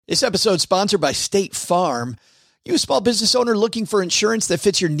This episode is sponsored by State Farm. You a small business owner looking for insurance that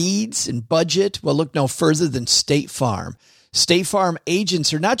fits your needs and budget? Well, look no further than State Farm. State Farm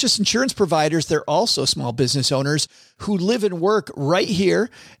agents are not just insurance providers, they're also small business owners who live and work right here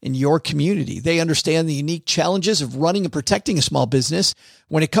in your community. They understand the unique challenges of running and protecting a small business.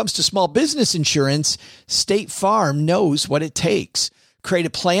 When it comes to small business insurance, State Farm knows what it takes. Create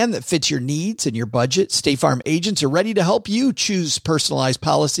a plan that fits your needs and your budget. State Farm agents are ready to help you choose personalized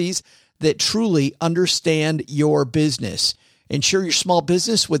policies that truly understand your business. Insure your small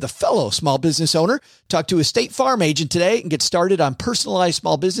business with a fellow small business owner. Talk to a State Farm agent today and get started on personalized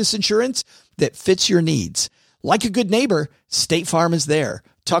small business insurance that fits your needs. Like a good neighbor, State Farm is there.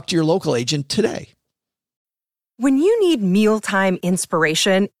 Talk to your local agent today. When you need mealtime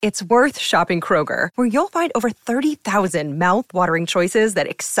inspiration, it's worth shopping Kroger, where you'll find over 30,000 mouth-watering choices that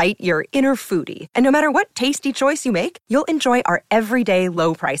excite your inner foodie. And no matter what tasty choice you make, you'll enjoy our everyday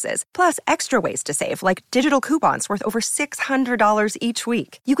low prices, plus extra ways to save, like digital coupons worth over $600 each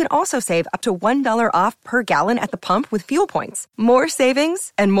week. You can also save up to $1 off per gallon at the pump with fuel points. More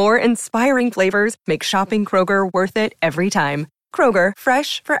savings and more inspiring flavors make shopping Kroger worth it every time. Kroger,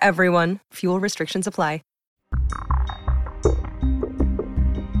 fresh for everyone. Fuel restrictions apply.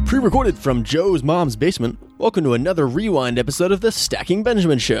 Pre-recorded from Joe's mom's basement, welcome to another rewind episode of the Stacking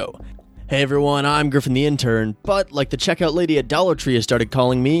Benjamin Show. Hey everyone, I'm Griffin the Intern, but like the checkout lady at Dollar Tree has started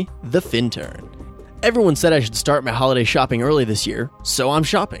calling me, the Fintern. Everyone said I should start my holiday shopping early this year, so I'm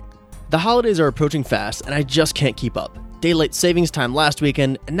shopping. The holidays are approaching fast, and I just can't keep up. Daylight savings time last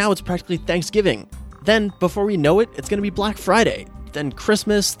weekend, and now it's practically Thanksgiving. Then, before we know it, it's going to be Black Friday, then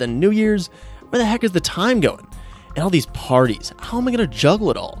Christmas, then New Year's. Where the heck is the time going? And all these parties, how am I going to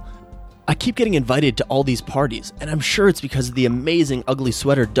juggle it all? I keep getting invited to all these parties, and I'm sure it's because of the amazing ugly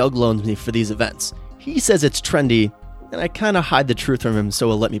sweater Doug loans me for these events. He says it's trendy, and I kind of hide the truth from him so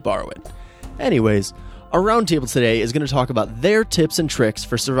he'll let me borrow it. Anyways, our roundtable today is going to talk about their tips and tricks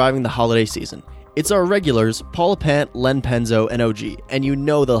for surviving the holiday season. It's our regulars, Paula Pant, Len Penzo, and OG, and you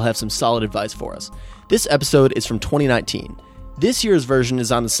know they'll have some solid advice for us. This episode is from 2019. This year's version is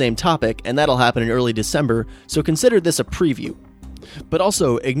on the same topic, and that'll happen in early December, so consider this a preview. But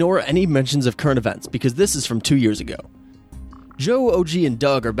also, ignore any mentions of current events, because this is from 2 years ago. Joe, OG, and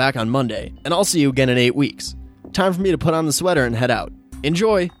Doug are back on Monday, and I'll see you again in 8 weeks. Time for me to put on the sweater and head out.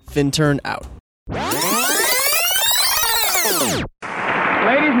 Enjoy. Fintern out. Ladies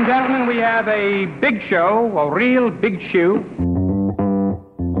and gentlemen, we have a big show, a real big shoe.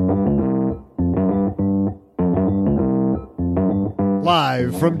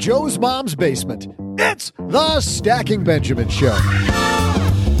 Live from Joe's mom's basement, it's the Stacking Benjamin Show.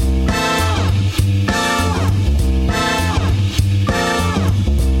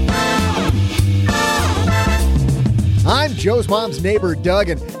 I'm Joe's mom's neighbor, Doug,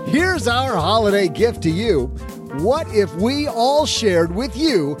 and here's our holiday gift to you. What if we all shared with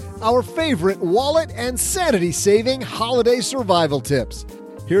you our favorite wallet and sanity-saving holiday survival tips?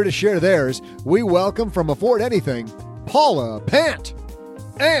 Here to share theirs, we welcome from Afford Anything, Paula Pant.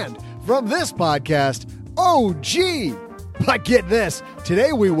 And from this podcast, OG. But get this,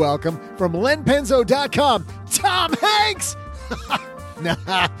 today we welcome from lenpenzo.com, Tom Hanks.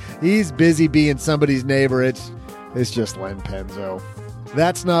 Nah, he's busy being somebody's neighbor. It's just Len Penzo.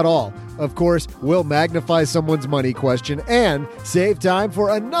 That's not all. Of course, we'll magnify someone's money question and save time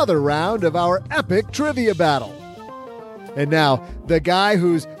for another round of our epic trivia battle. And now, the guy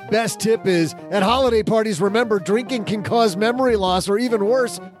whose best tip is, at holiday parties, remember drinking can cause memory loss, or even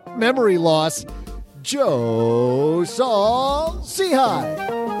worse, memory loss, Joe Saul Seahigh.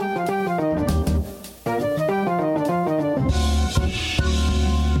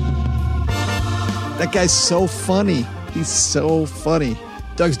 That guy's so funny. He's so funny.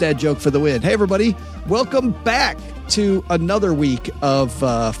 Doug's dad joke for the win. Hey, everybody. Welcome back to another week of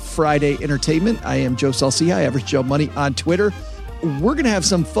Friday Entertainment. I am Joe Saul Seahigh, Average Joe Money on Twitter. We're going to have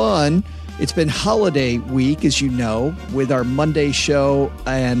some fun. It's been holiday week, as you know, with our Monday show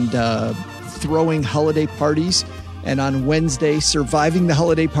and throwing holiday parties. And on Wednesday, surviving the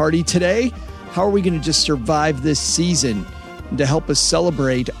holiday party. Today, how are we going to just survive this season? And to help us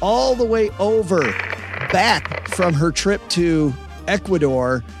celebrate all the way over, back from her trip to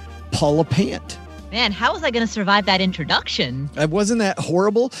Ecuador, Paula Pant. Man, how was I going to survive that introduction? Wasn't that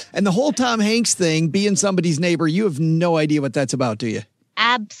horrible? And the whole Tom Hanks thing, being somebody's neighbor, you have no idea what that's about, do you?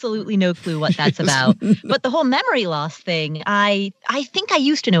 Absolutely no clue what that's about. But the whole memory loss thing, I think I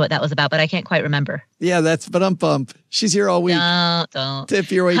used to know what that was about, but I can't quite remember. Yeah, that's but I'm bump. She's here all week. Don't.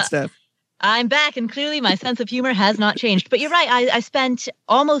 Tip your wait staff. I'm back, and clearly my sense of humor has not changed. But you're right. I spent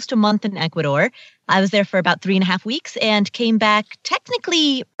almost a month in Ecuador. I was there for about 3.5 weeks and came back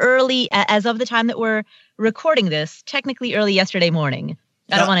technically early, as of the time that we're recording this, technically early yesterday morning.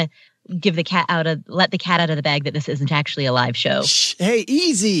 I don't want to let the cat out of the bag that this isn't actually a live show. Hey,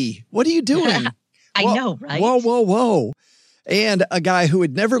 easy. What are you doing? I know, right? Whoa. And a guy who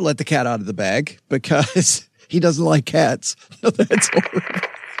would never let the cat out of the bag because he doesn't like cats. No, that's horrible.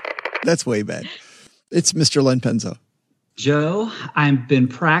 That's way bad. It's Mr. Len Penzo. Joe, I've been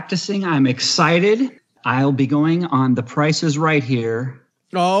practicing. I'm excited. I'll be going on The Price is Right here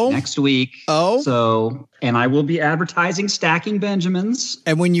next week. And I will be advertising Stacking Benjamins.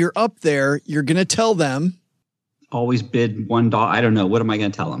 And when you're up there, you're going to tell them. Always bid $1. I don't know. What am I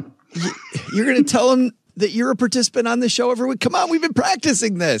going to tell them? You're going to tell them that you're a participant on the show every week. Come on, we've been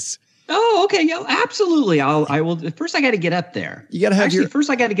practicing this. Oh, okay. Yeah, absolutely. I will. First, I got to get up there. You got to have First,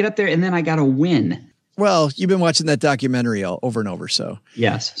 I got to get up there, and then I got to win. Well, you've been watching that documentary over and over, so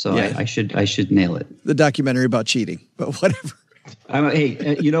yes. So yeah. I should nail it. The documentary about cheating, but whatever.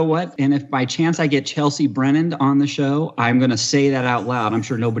 Hey, you know what? And if by chance I get Chelsea Brennan on the show, I'm going to say that out loud. I'm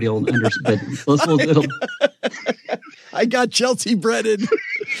sure nobody will understand. But I got Chelsea Brennan,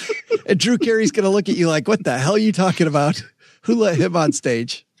 and Drew Carey's going to look at you like, "What the hell are you talking about? Who let him on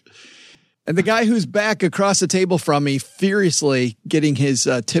stage?" And the guy who's back across the table from me, furiously getting his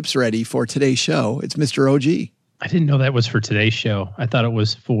tips ready for today's show, it's Mr. OG. I didn't know that was for today's show. I thought it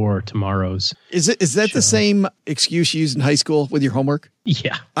was for tomorrow's. Is that show. The same excuse you used in high school with your homework?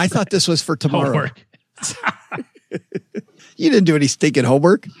 Yeah. I thought this was for tomorrow. Homework. You didn't do any stinking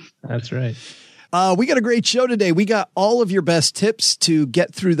homework. That's right. We got a great show today. We got all of your best tips to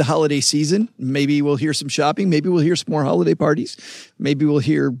get through the holiday season. Maybe we'll hear some shopping. Maybe we'll hear some more holiday parties. Maybe we'll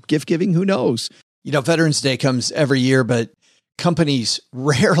hear gift giving. Who knows? You know, Veterans Day comes every year, but companies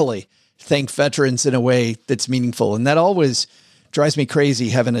rarely thank veterans in a way that's meaningful. And that always drives me crazy,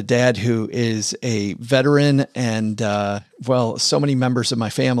 having a dad who is a veteran and, so many members of my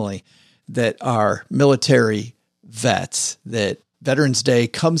family that are military vets, that Veterans Day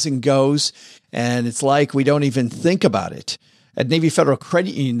comes and goes, and it's like we don't even think about it. At Navy Federal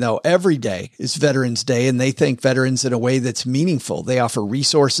Credit Union, though, every day is Veterans Day, and they thank veterans in a way that's meaningful. They offer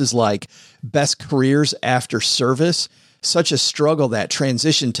resources like Best Careers After Service, such a struggle, that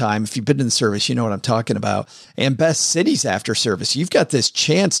transition time. If you've been in the service, you know what I'm talking about. And Best Cities After Service. You've got this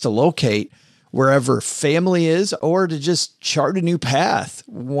chance to locate wherever family is or to just chart a new path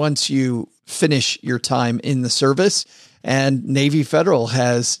once you finish your time in the service. And Navy Federal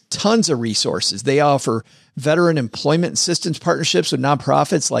has tons of resources. They offer veteran employment assistance partnerships with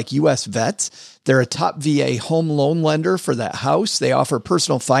nonprofits like U.S. Vets. They're a top VA home loan lender for that house. They offer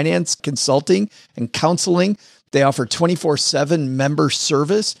personal finance consulting and counseling. They offer 24/7 member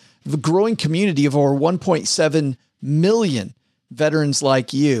service. The growing community of over 1.7 million veterans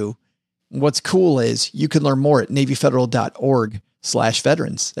like you. What's cool is you can learn more at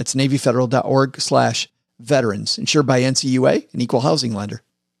NavyFederal.org/veterans. That's NavyFederal.org/veterans. Insured by NCUA, an equal housing lender.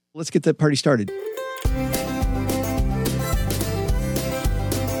 Let's get that party started.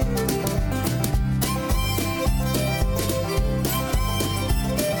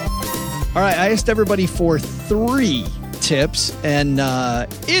 All right, I asked everybody for 3 tips, and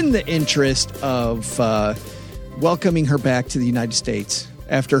in the interest of welcoming her back to the United States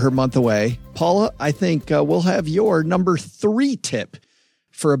after her month away, Paula, I think we'll have your number 3 tip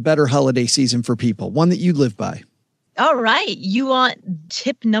for a better holiday season for people, one that you live by. All right. You want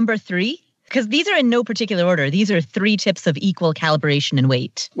tip number 3? Because these are in no particular order. These are 3 tips of equal calibration and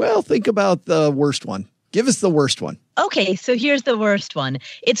weight. Well, think about the worst one. Give us the worst one. Okay, so here's the worst one.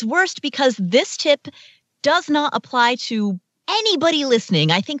 It's worst because this tip does not apply to anybody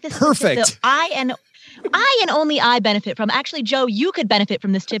listening. I think this perfect. Is a tip that I and only I benefit from. Actually, Joe, you could benefit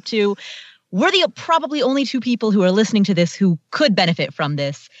from this tip too. We're the probably only 2 people who are listening to this who could benefit from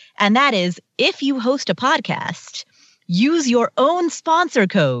this. And that is, if you host a podcast, use your own sponsor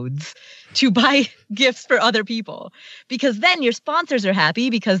codes to buy gifts for other people, because then your sponsors are happy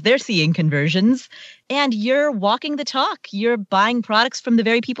because they're seeing conversions and you're walking the talk. You're buying products from the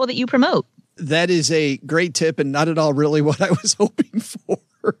very people that you promote. That is a great tip and not at all really what I was hoping for.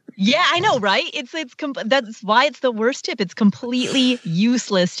 Yeah, I know, right? That's why it's the worst tip. It's completely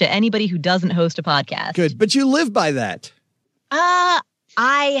useless to anybody who doesn't host a podcast. Good, but you live by that.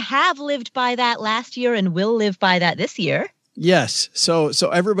 I have lived by that last year and will live by that this year. Yes. So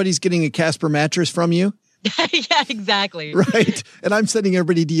everybody's getting a Casper mattress from you? Yeah, exactly. Right. And I'm sending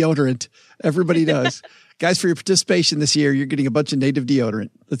everybody deodorant. Everybody does. Guys, for your participation this year, you're getting a bunch of native deodorant.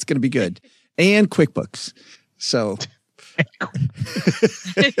 That's going to be good. And QuickBooks. So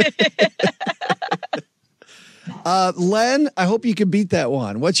Len, I hope you can beat that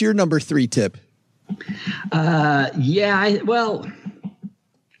one. What's your number 3 tip?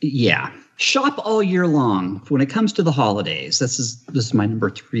 Shop all year long when it comes to the holidays. This is my number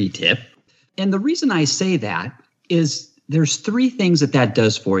 3 tip. And the reason I say that is there's 3 things that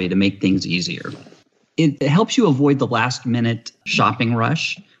does for you to make things easier. It helps you avoid the last minute shopping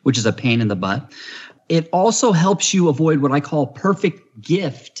rush, which is a pain in the butt. It also helps you avoid what I call perfect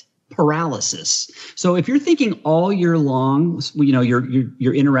gift paralysis. So if you're thinking all year long,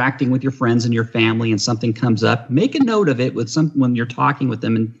 you're interacting with your friends and your family and something comes up, make a note of it when you're talking with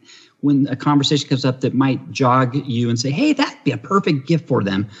them, and when a conversation comes up that might jog you and say, hey, that'd be a perfect gift for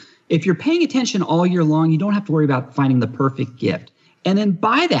them. If you're paying attention all year long, you don't have to worry about finding the perfect gift. And then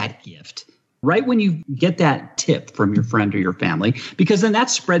buy that gift right when you get that tip from your friend or your family, because then that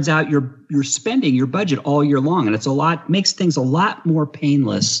spreads out your spending, your budget all year long. And makes things a lot more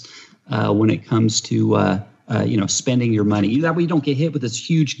painless when it comes to spending your money. That way you don't get hit with this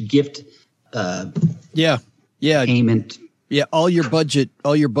huge gift payment. Yeah, all your budget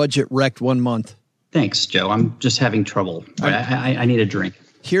wrecked 1 month. Thanks, Joe. I'm just having trouble. I need a drink.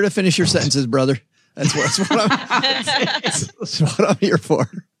 Here to finish your sentences, brother. That's what I'm here for.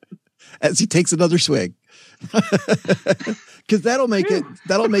 As he takes another swig, because that'll make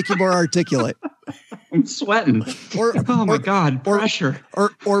you more articulate. I'm sweating. Oh my God, pressure.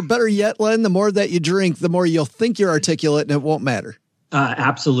 Or better yet, Len, the more that you drink, the more you'll think you're articulate, and it won't matter.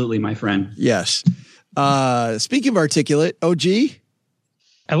 Absolutely, my friend. Yes. Speaking of articulate, OG?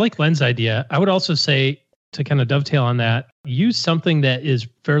 I like Len's idea. I would also say, to kind of dovetail on that, use something that is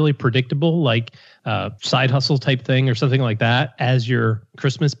fairly predictable, like side hustle type thing or something like that as your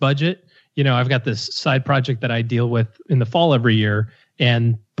Christmas budget. I've got this side project that I deal with in the fall every year,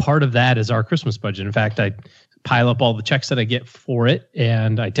 and part of that is our Christmas budget. In fact, I pile up all the checks that I get for it,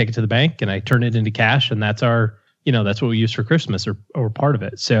 and I take it to the bank and I turn it into cash, and that's that's what we use for Christmas or part of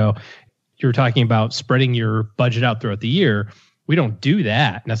it. So you're talking about spreading your budget out throughout the year. We don't do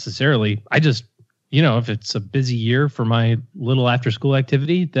that necessarily. I just, if it's a busy year for my little after school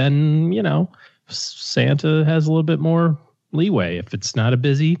activity, then, Santa has a little bit more leeway. If it's not a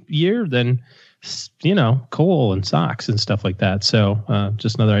busy year, then, coal and socks and stuff like that. So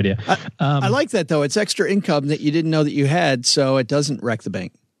just another idea. I like that, though. It's extra income that you didn't know that you had, so it doesn't wreck the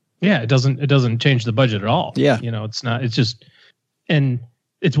bank. Yeah, it doesn't change the budget at all. Yeah.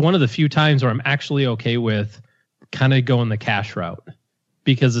 It's one of the few times where I'm actually okay with kind of going the cash route,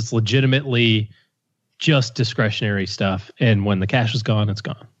 because it's legitimately just discretionary stuff. And when the cash is gone, it's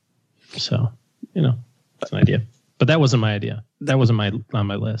gone. So, it's an idea. But that wasn't my idea. That wasn't on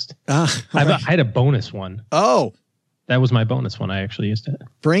my list. I had a bonus one. Oh. That was my bonus one. I actually used it.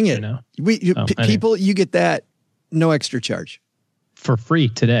 Bring it. People, you get that, no extra charge. For free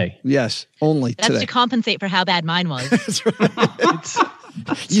today. Yes, only That's today. to compensate for how bad mine was. That's right.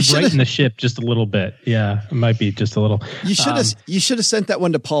 It's righting the ship just a little bit. Yeah, it might be just a little. You should have sent that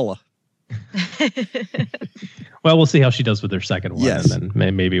one to Paula. Well, we'll see how she does with her second one, yes. And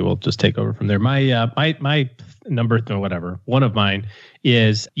then maybe we'll just take over from there. My number, whatever, one of mine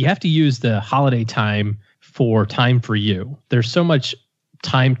is you have to use the holiday time for you. There's so much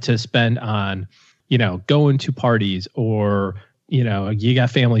time to spend on, going to parties, or you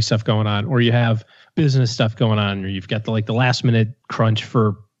got family stuff going on, or you have business stuff going on, or you've got the last minute crunch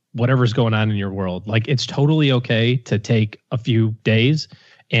for whatever's going on in your world. Like, it's totally okay to take a few days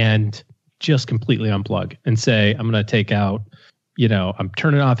and just completely unplug and say, I'm going to take out, I'm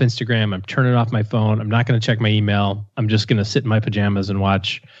turning off Instagram. I'm turning off my phone. I'm not going to check my email. I'm just going to sit in my pajamas and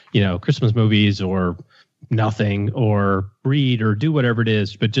watch, Christmas movies or nothing, or read or do whatever it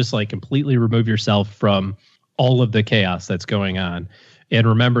is, but just completely remove yourself from all of the chaos that's going on. And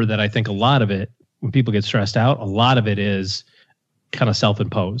remember that I think a lot of it, when people get stressed out, a lot of it is kind of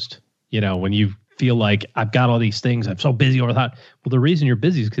self-imposed. When you feel like I've got all these things, I'm so busy over that. Well, the reason you're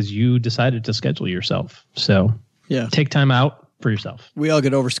busy is because you decided to schedule yourself. So take time out for yourself. We all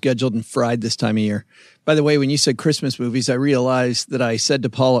get overscheduled and fried this time of year. By the way, when you said Christmas movies, I realized that I said to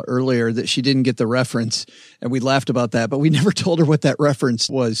Paula earlier that she didn't get the reference, and we laughed about that, but we never told her what that reference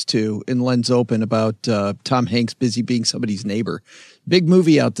was to in Len's Open about Tom Hanks busy being somebody's neighbor. Big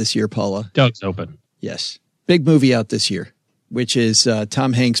movie out this year, Paula. Doug's Open. Yes. Big movie out this year, which is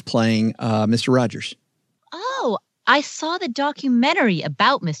Tom Hanks playing Mr. Rogers. Oh, I saw the documentary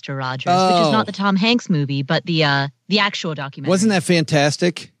about Mr. Rogers, which is not the Tom Hanks movie, but the actual documentary. Wasn't that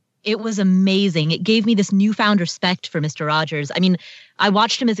fantastic? It was amazing. It gave me this newfound respect for Mr. Rogers. I mean, I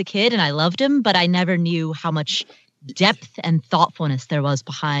watched him as a kid and I loved him, but I never knew how much depth and thoughtfulness there was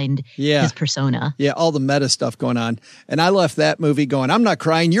behind his persona. Yeah, all the meta stuff going on. And I left that movie going, I'm not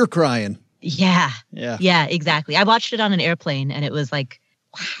crying, you're crying. Yeah, exactly. I watched it on an airplane, and it was like,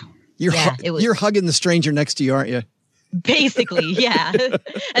 wow. You're hugging the stranger next to you, aren't you? Basically, yeah.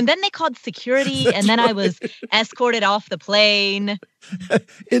 And then they called security, and then I was escorted off the plane.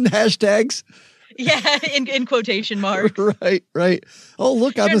 In hashtags? Yeah, in quotation marks. Right. Oh,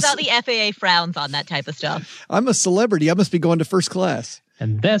 look. Turns out the FAA frowns on that type of stuff. I'm a celebrity. I must be going to first class.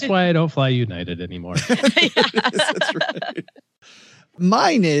 And that's why I don't fly United anymore. That's right.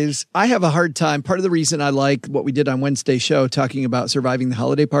 Mine is, I have a hard time. Part of the reason I like what we did on Wednesday's show, talking about surviving the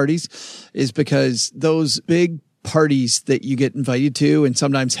holiday parties, is because those big parties that you get invited to and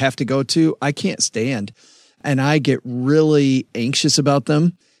sometimes have to go to, I can't stand. And I get really anxious about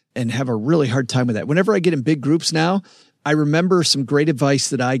them and have a really hard time with that. Whenever I get in big groups now, I remember some great advice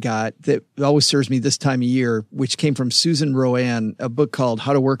that I got that always serves me this time of year, which came from Susan Rowan, a book called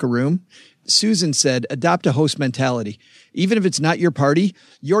How to Work a Room. Susan said, adopt a host mentality. Even if it's not your party,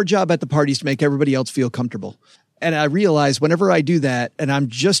 your job at the party is to make everybody else feel comfortable. And I realize whenever I do that, and I'm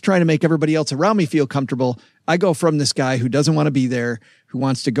just trying to make everybody else around me feel comfortable, I go from this guy who doesn't want to be there, who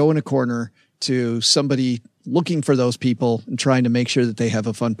wants to go in a corner, to somebody looking for those people and trying to make sure that they have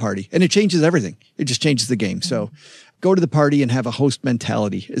a fun party. And it changes everything. It just changes the game. So go to the party and have a host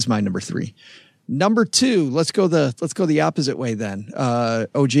mentality is my number 3. Number 2, let's go the opposite way then.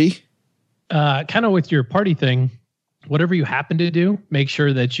 OG? Kind of with your party thing, whatever you happen to do, make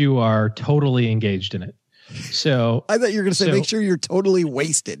sure that you are totally engaged in it. So I thought you were going to say, make sure you're totally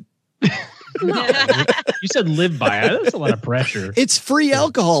wasted. No, you said live by it. That's a lot of pressure. It's free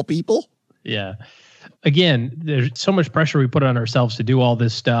alcohol, people. Yeah. Again, there's so much pressure we put on ourselves to do all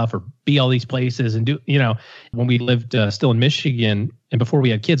this stuff or be all these places and do, when we lived still in Michigan and before we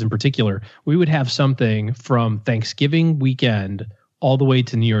had kids in particular, we would have something from Thanksgiving weekend all the way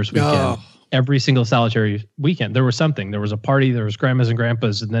to New Year's weekend. Oh. Every single solitary weekend, there was something. There was a party, there was grandmas and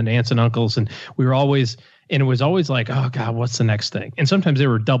grandpas, and then aunts and uncles. And we were always, and it was always like, oh God, what's the next thing? And sometimes they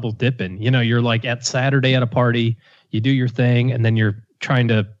were double dipping. You're like at Saturday at a party, you do your thing, and then you're trying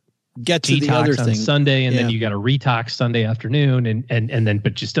to get to the other thing on Sunday, and then you got to retox Sunday afternoon, and then,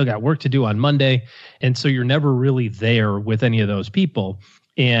 but you still got work to do on Monday. And so you're never really there with any of those people.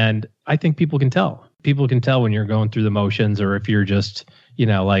 And I think people can tell. People can tell when you're going through the motions, or if you're just,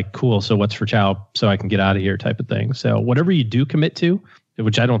 like, cool, so what's for chow so I can get out of here type of thing. So whatever you do commit to,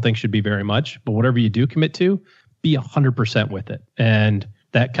 which I don't think should be very much, but whatever you do commit to, be 100% with it. And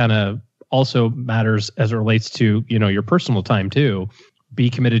that kind of also matters as it relates to, your personal time too. Be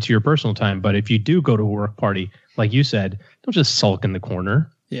committed to your personal time. But if you do go to a work party, like you said, don't just sulk in the corner.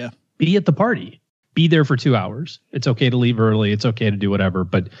 Yeah. Be at the party. Be there for 2 hours. It's okay to leave early. It's okay to do whatever,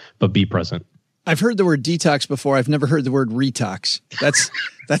 but be present. I've heard the word detox before. I've never heard the word retox. That's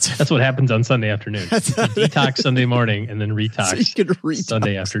what happens on Sunday afternoon. Detox Sunday morning and then retox, so you can retox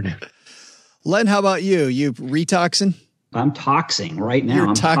Sunday afternoon. Len, how about you? You retoxing? I'm toxing right now.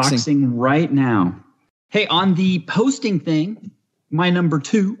 I'm toxing right now. Hey, on the posting thing, my number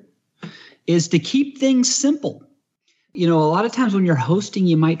 2 is to keep things simple. A lot of times when you're hosting,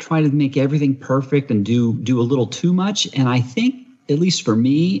 you might try to make everything perfect and do a little too much. And I think, at least for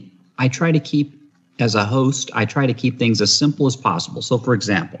me, I try to keep things as simple as possible. So, for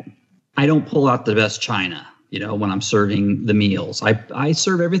example, I don't pull out the best china, when I'm serving the meals. I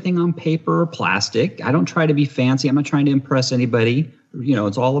serve everything on paper or plastic. I don't try to be fancy. I'm not trying to impress anybody.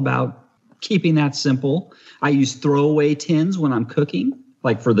 It's all about keeping that simple. I use throwaway tins when I'm cooking,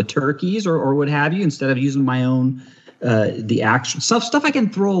 like for the turkeys or what have you, instead of using my own, the actual stuff I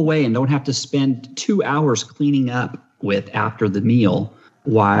can throw away and don't have to spend 2 hours cleaning up with after the meal,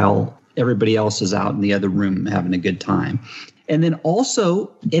 while everybody else is out in the other room having a good time. And then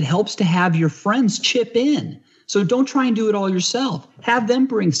also, it helps to have your friends chip in. So don't try and do it all yourself. Have them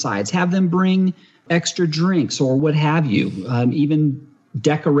bring sides. Have them bring extra drinks or what have you. Even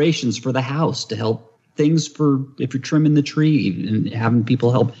decorations for the house to help things for if you're trimming the tree and having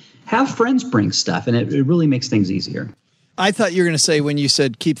people help. Have friends bring stuff, and it really makes things easier. I thought you were going to say, when you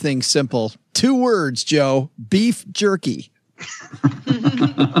said keep things simple, 2 words, Joe: beef jerky.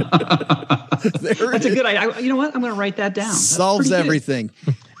 That's a good idea. You know what? I'm going to write that down. Solves everything.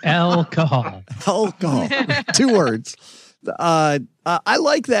 Alcohol. 2 words. I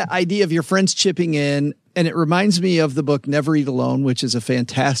like that idea of your friends chipping in, and it reminds me of the book Never Eat Alone, which is a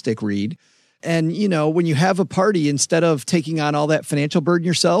fantastic read. And, when you have a party, instead of taking on all that financial burden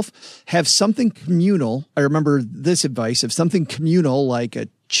yourself, have something communal. I remember this advice of something communal, like a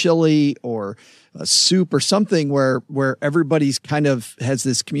chili or a soup or something where everybody's kind of has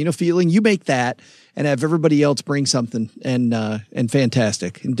this communal feeling. You make that and have everybody else bring something and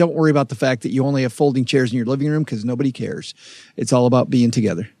fantastic. And don't worry about the fact that you only have folding chairs in your living room because nobody cares. It's all about being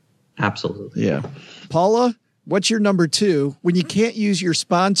together. Absolutely. Yeah. Paula, what's your number 2? When you can't use your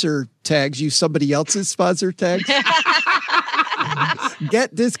sponsor tags, use somebody else's sponsor tags.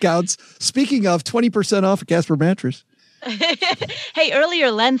 Get discounts. Speaking of, 20% off a Casper mattress. Hey,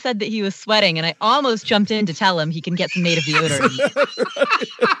 earlier Len said that he was sweating, and I almost jumped in to tell him he can get some native deodorant.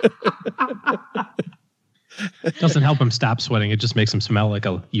 Doesn't help him stop sweating. It just makes him smell like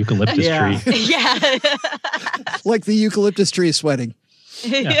a eucalyptus tree. Yeah. Like the eucalyptus tree is sweating.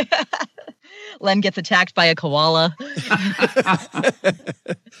 Yeah. Len gets attacked by a koala.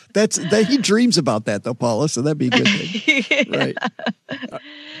 He dreams about that though, Paula, so that'd be a good thing. Right.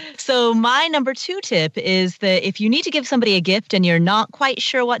 So my number 2 tip is that if you need to give somebody a gift and you're not quite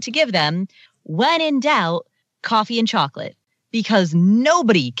sure what to give them, when in doubt, coffee and chocolate. Because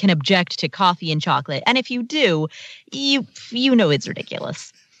nobody can object to coffee and chocolate. And if you do, you know it's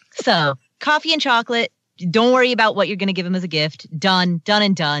ridiculous. So coffee and chocolate, don't worry about what you're going to give them as a gift. Done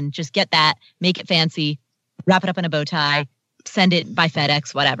and done. Just get that, make it fancy, wrap it up in a bow tie, send it by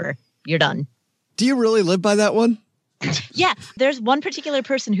FedEx, whatever. You're done. Do you really live by that one? Yeah. There's one particular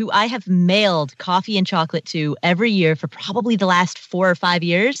person who I have mailed coffee and chocolate to every year for probably the last 4 or 5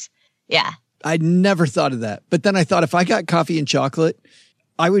 years. Yeah. I never thought of that. But then I thought if I got coffee and chocolate,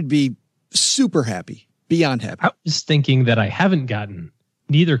 I would be super happy, beyond happy. I was thinking that I haven't gotten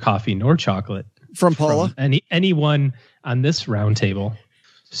neither coffee nor chocolate from Paula, from anyone on this round table.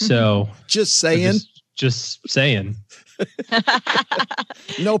 So just saying, just saying.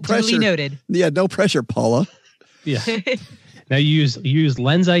 No pressure. Duly noted. Yeah, no pressure, Paula. Yeah. Now you use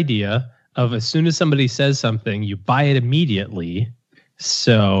Len's idea of as soon as somebody says something, you buy it immediately.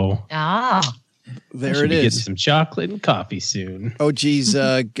 So there it is. Getting some chocolate and coffee soon. OG's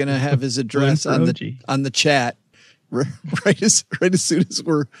gonna have his address on the chat right as soon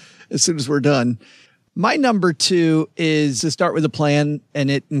as we're done. My number 2 is to start with a plan, and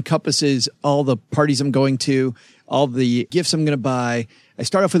it encompasses all the parties I'm going to, all the gifts I'm going to buy. I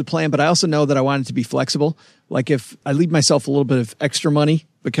start off with a plan, but I also know that I want it to be flexible. Like if I leave myself a little bit of extra money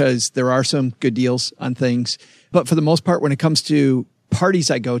because there are some good deals on things. But for the most part, when it comes to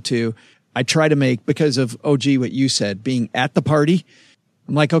parties I go to, I try to make, because of OG, what you said, being at the party,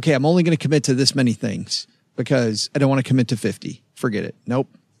 I'm like, okay, I'm only going to commit to this many things because I don't want to commit to 50. Forget it. Nope.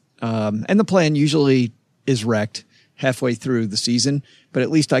 And the plan usually is wrecked halfway through the season, but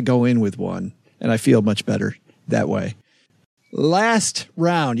at least I go in with one and I feel much better that way. Last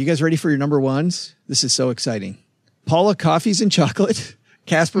round. You guys ready for your number 1s? This is so exciting. Paula, coffees and chocolate,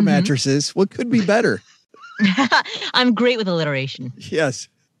 Casper mattresses. What could be better? I'm great with alliteration. Yes.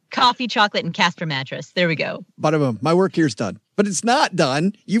 Coffee, chocolate, and Casper mattress. There we go. Bada boom. My work here's done. But it's not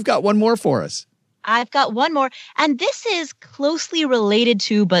done. You've got one more for us. I've got one more. And this is closely related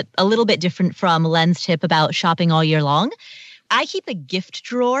to, but a little bit different from Len's tip about shopping all year long. I keep a gift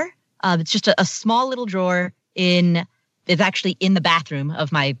drawer. It's just a small little drawer it's actually in the bathroom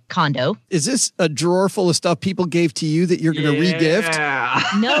of my condo. Is this a drawer full of stuff people gave to you that you're going to re-gift?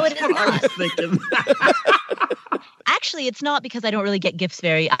 No, it is not. I was thinking Actually, it's not, because I don't really get gifts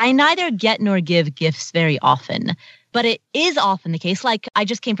I neither get nor give gifts very often. But it is often the case. Like I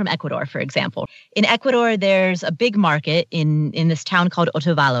just came from Ecuador, for example. In Ecuador, there's a big market in this town called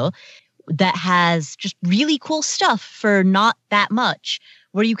Otavalo that has just really cool stuff for not that much,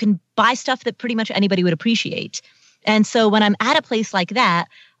 where you can buy stuff that pretty much anybody would appreciate. And so when I'm at a place like that,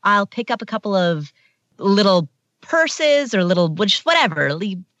 I'll pick up a couple of little purses or whatever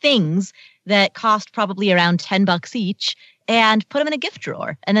things that cost probably around $10 each, and put them in a gift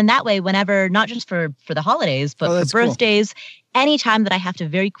drawer. And then that way, whenever, not just for the holidays, but for birthdays, anytime that I have to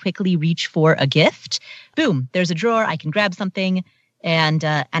very quickly reach for a gift, boom, there's a drawer. I can grab something and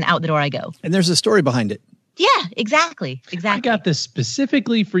out the door I go. And there's a story behind it. Yeah, exactly. I got this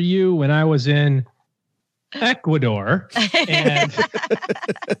specifically for you when I was in Ecuador. And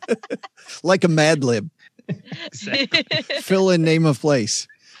like a Mad Lib. Exactly. Fill in name of place.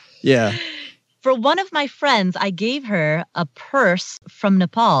 Yeah. For one of my friends, I gave her a purse from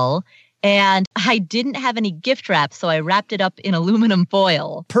Nepal, and I didn't have any gift wrap, so I wrapped it up in aluminum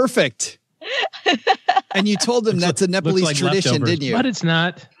foil. Perfect. And you told them that's a Nepalese tradition, leftovers, didn't you? But it's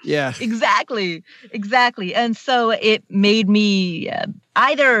not. Yeah. Exactly. And so it made me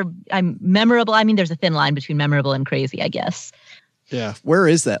either I'm memorable. I mean, there's a thin line between memorable and crazy, I guess. Yeah. Where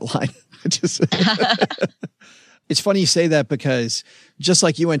is that line? It's funny you say that, because just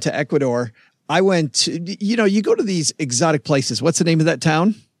like you went to Ecuador, I went to, you go to these exotic places. What's the name of that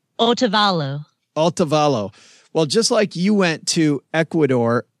town? Otavalo. Well, just like you went to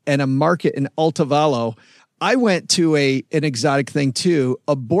Ecuador and a market in Otavalo, I went to an exotic thing too,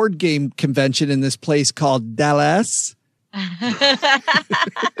 a board game convention in this place called Dallas. I've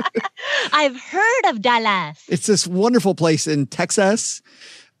heard of Dallas. It's this wonderful place in Texas.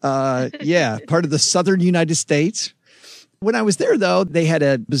 Part of the southern United States. When I was there, though, they had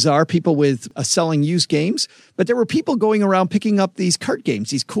a bazaar, people with selling used games, but there were people going around picking up these card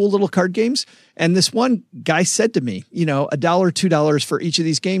games, these cool little card games. And this one guy said to me, $1, $2 for each of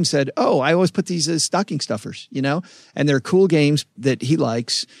these games, said, "Oh, I always put these as stocking stuffers, and they're cool games that he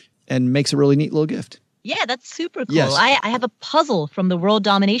likes and makes a really neat little gift." Yeah, that's super cool. Yes. I have a puzzle from the World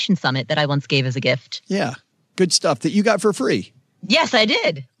Domination Summit that I once gave as a gift. Yeah, good stuff that you got for free. Yes, I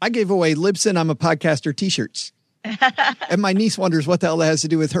did. I gave away Libsyn, I'm a Podcaster t-shirts. And my niece wonders what the hell that has to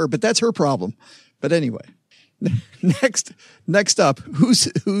do with her, but that's her problem. But anyway, next up,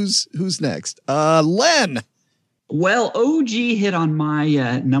 who's next? Len. Well, OG hit on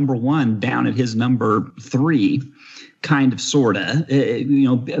my number one down at his number 3, kind of, sorta,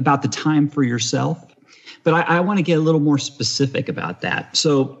 about the time for yourself. But I want to get a little more specific about that.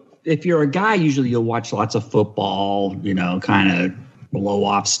 So if you're a guy, usually you'll watch lots of football, kind of blow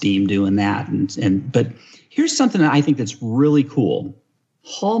off steam doing that. But here's something that I think that's really cool.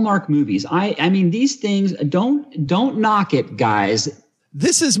 Hallmark movies. I mean, these things, don't knock it, guys.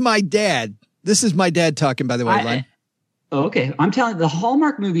 This is my dad. Talking, by the way, Len. Okay. I'm telling you, the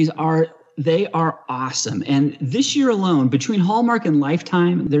Hallmark movies are awesome. And this year alone, between Hallmark and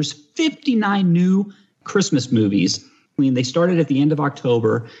Lifetime, there's 59 new Christmas movies. I mean, they started at the end of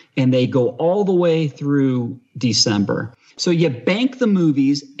October and they go all the way through December. So you bank the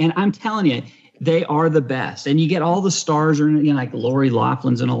movies, and I'm telling you, they are the best. And you get all the stars, like Lori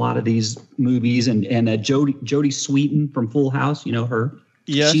Loughlin's in a lot of these movies, and Jodie Sweetin from Full House, her.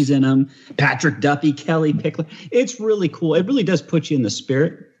 Yes. She's in them. Patrick Duffy, Kelly Pickler. It's really cool. It really does put you in the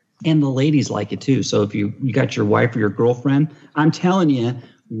spirit. And the ladies like it too. So if you got your wife or your girlfriend, I'm telling you,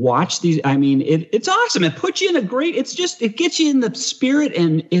 watch these. I mean, it's awesome. It puts you in it gets you in the spirit,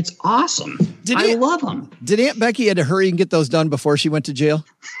 and it's awesome. I love them. Did Aunt Becky had to hurry and get those done before she went to jail?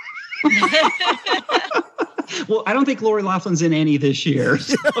 Well, I don't think Lori Loughlin's in any this year.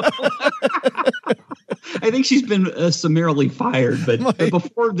 So. I think she's been summarily fired, but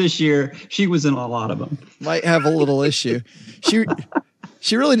before this year, she was in a lot of them. Might have a little issue. She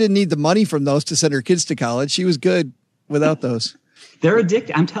really didn't need the money from those to send her kids to college. She was good without those. They're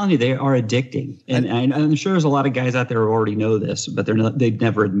addicting. I'm telling you, they are addicting. And I'm sure there's a lot of guys out there who already know this, but they'd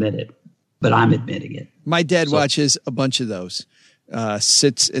never admit it. But I'm admitting it. My dad watches a bunch of those,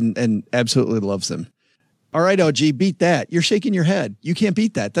 sits and absolutely loves them. All right, OG, beat that. You're shaking your head. You can't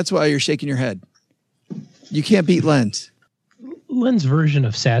beat that. That's why you're shaking your head. You can't beat Len's. Len's version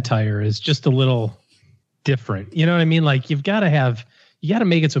of satire is just a little different. You know what I mean? Like, you got to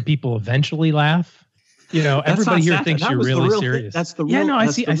make it so people eventually laugh. Everybody here thinks you're really serious. That's the real. Yeah, no, I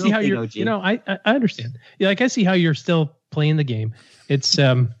see how you're. OG. I understand. Yeah, like, I see how you're still playing the game. It's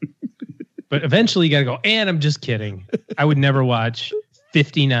but eventually you got to go. And I'm just kidding. I would never watch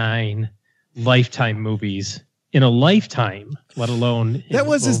 59 Lifetime movies in a lifetime, let alone. That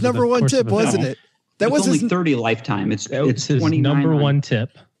was his number one tip, wasn't it? That was only 30 Lifetime. It's his number one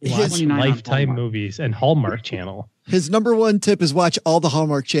tip. Watch 29 Lifetime movies and Hallmark Channel. His number one tip is watch all the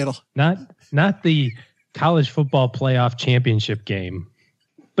Hallmark Channel. Not the college football playoff championship game,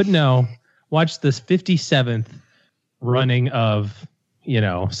 but no, watch this 57th running of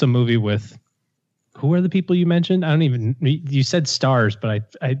some movie with. Who are the people you mentioned? You said stars,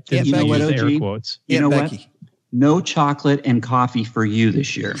 but I didn't use the air quotes. You know what? No chocolate and coffee for you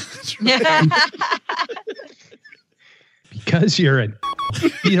this year. Because you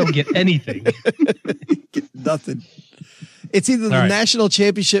don't get anything. Get nothing. It's either the national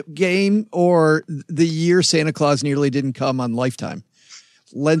championship game or the year Santa Claus nearly didn't come on Lifetime.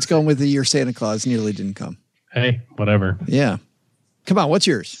 Len's going with the year Santa Claus nearly didn't come. Hey, whatever. Yeah. Come on, what's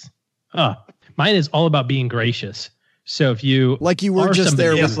yours? Mine is all about being gracious. So if you were just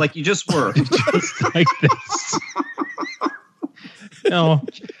there, yes, like you just were, just like this. No,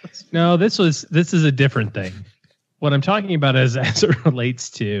 this is a different thing. What I'm talking about is as it relates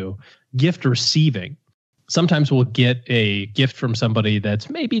to gift receiving. Sometimes we'll get a gift from somebody that's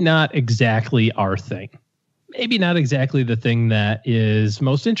maybe not exactly our thing. Maybe not exactly the thing that is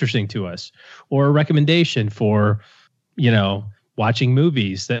most interesting to us, or a recommendation for, watching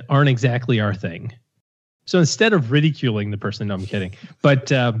movies that aren't exactly our thing. So instead of ridiculing the person, no, I'm kidding.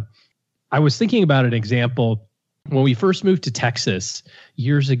 But I was thinking about an example When we first moved to Texas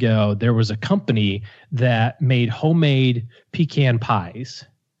years ago, there was a company that made homemade pecan pies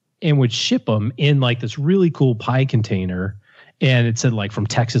and would ship them in like this really cool pie container. And it said like from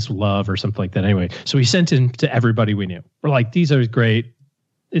Texas Love or something like that. Anyway, so we sent in to everybody we knew. We're like, these are great.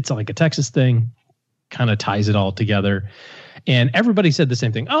 It's like a Texas thing, kind of ties it all together. And everybody said the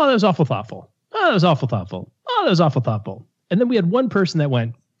same thing. Oh, that was awful thoughtful. Oh, that was awful thoughtful. Oh, that was awful thoughtful. And then we had one person that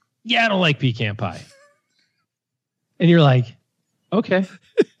went, yeah, I don't like pecan pie. And you're like, okay,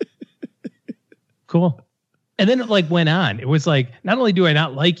 cool. And then it like went on. It was like, not only do I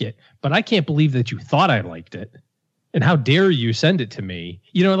not like it, but I can't believe that you thought I liked it. And how dare you send it to me?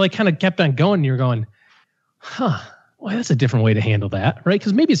 You know, it like kind of kept on going. And you're going, well, that's a different way to handle that, right?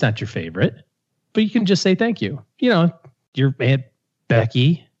 Because maybe it's not your favorite, but you can just say thank you. You know, your Aunt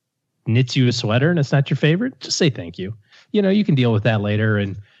Becky knits you a sweater and it's not your favorite. Just say thank you. You know, you can deal with that later.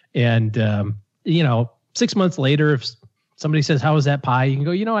 And you know, 6 months later, if somebody says, how was that pie? You can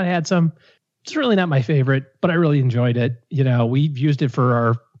go, you know, I had some. It's really not my favorite, but I really enjoyed it. You know, we used it for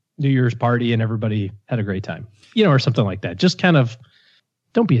our New Year's party and everybody had a great time, you know, or something like that. Just kind of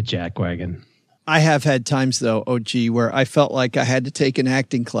don't be a jackwagon. I have had times though, OG, where I felt like I had to take an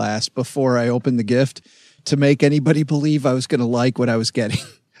acting class before I opened the gift to make anybody believe I was going to like what I was getting.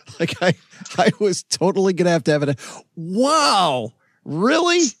 Like I was totally going to have it. Wow.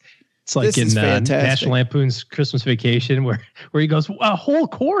 Really? It's like in National Lampoon's Christmas Vacation where he goes, a whole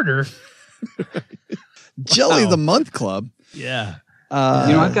quarter. Jelly the Month Club. Yeah. You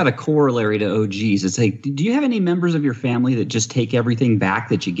know, I've got a corollary to OGs. It's like, do you have any members of your family that just take everything back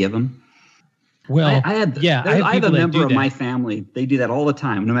that you give them? Well, I have a member of my family. They do that all the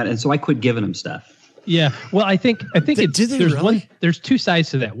time, no matter. And so I quit giving them stuff. Yeah. Well, I think there's two sides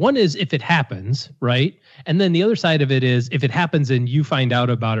to that. One is if it happens, right? And then the other side of it is if it happens and you find out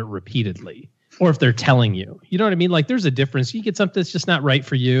about it repeatedly, or if they're telling you, you know what I mean? Like there's a difference. You get something that's just not right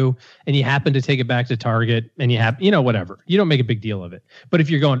for you and you happen to take it back to Target and you have, you know, whatever, you don't make a big deal of it. But if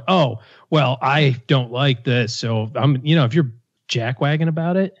you're going, oh, well, I don't like this. So you know, if you're jackwagging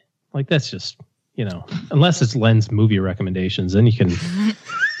about it, like that's just, you know, unless it's Len's movie recommendations, then you can,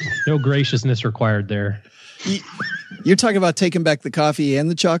 no graciousness required there. You're talking about taking back the coffee and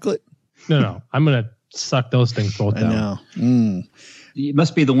the chocolate? No. I'm going to suck those things both down. I know. It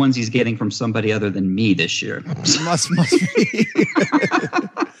must be the ones he's getting from somebody other than me this year. must be.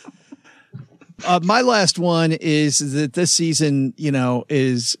 My last one is that this season, you know,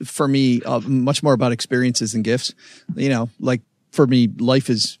 is for me much more about experiences than gifts. You know, like for me, life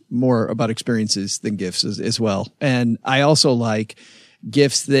is more about experiences than gifts as well. And I also like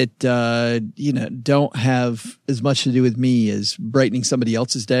gifts that, you know, don't have as much to do with me as brightening somebody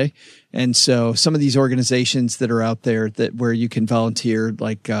else's day. And so some of these organizations that are out there that where you can volunteer,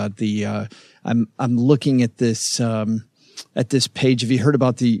 like, I'm looking at this page. Have you heard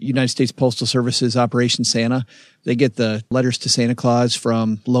about the United States Postal Service's Operation Santa? They get the letters to Santa Claus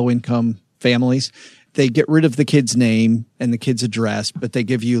from low income families. They get rid of the kid's name and the kid's address, but they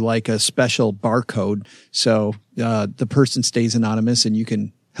give you like a special barcode. So, the person stays anonymous and you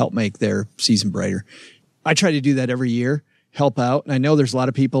can help make their season brighter. I try to do that every year, help out. And I know there's a lot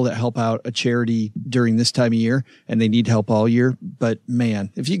of people that help out a charity during this time of year and they need help all year. But man,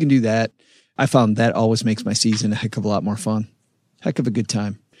 if you can do that, I found that always makes my season a heck of a lot more fun. Heck of a good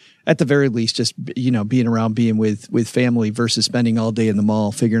time. At the very least, just, you know, being around, being with family versus spending all day in the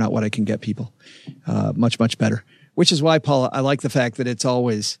mall, figuring out what I can get people. Much, much better. Which is why, Paula, I like the fact that it's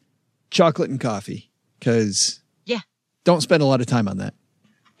always chocolate and coffee because don't spend a lot of time on that.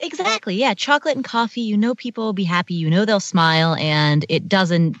 Exactly. Yeah. Chocolate and coffee. You know, people will be happy. You know, they'll smile and it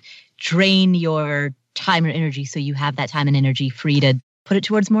doesn't drain your time or energy. So you have that time and energy free to put it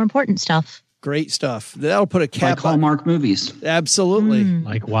towards more important stuff. Great stuff. That'll put a cap like Hallmark movies. Absolutely.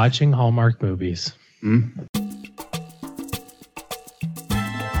 Like watching Hallmark movies.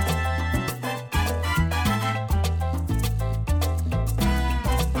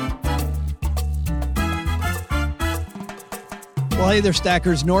 Well, hey there,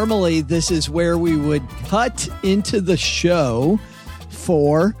 Stackers. Normally, this is where we would cut into the show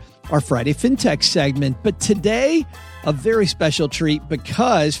for our Friday FinTech segment. But today, a very special treat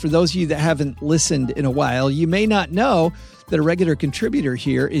because for those of you that haven't listened in a while, you may not know that a regular contributor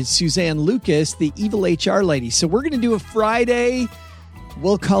here is Suzanne Lucas, the evil HR lady. So we're going to do a Friday,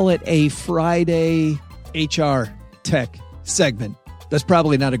 we'll call it a Friday HR Tech segment. That's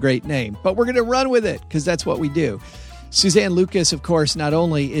probably not a great name, but we're going to run with it because that's what we do. Suzanne Lucas, of course, not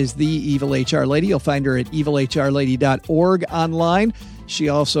only is the evil HR lady, you'll find her at evilhrlady.org online. She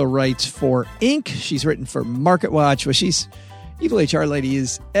also writes for Inc. She's written for MarketWatch. Well, Evil HR Lady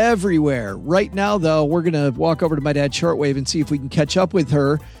is everywhere. Right now, though, we're going to walk over to my dad's shortwave and see if we can catch up with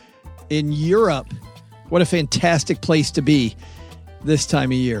her in Europe. What a fantastic place to be this time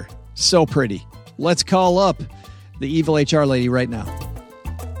of year. So pretty. Let's call up the Evil HR Lady right now.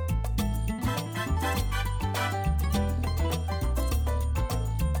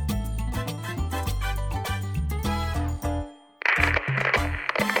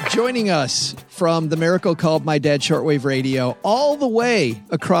 Joining us from the miracle called My Dad Shortwave Radio, all the way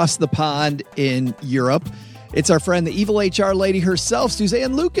across the pond in Europe, it's our friend, the Evil HR Lady herself,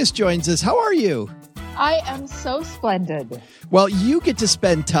 Suzanne Lucas, joins us. How are you? I am so splendid. Well, you get to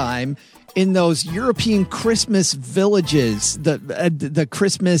spend time in those European Christmas villages, the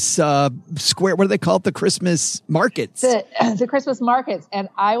Christmas square. What do they call it? The Christmas markets. The Christmas markets. And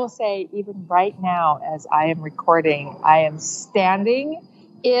I will say, even right now, as I am recording, I am standing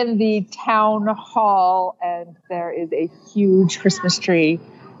in the town hall, and there is a huge Christmas tree.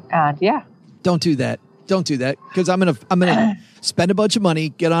 And yeah. Don't do that. Don't do that, because I'm gonna spend a bunch of money,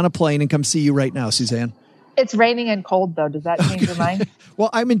 get on a plane, and come see you right now, Suzanne. It's raining and cold, though. Does that change your mind? Well,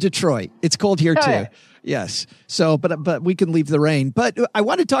 I'm in Detroit. It's cold here too. Yeah. Yes. So, but we can leave the rain. But I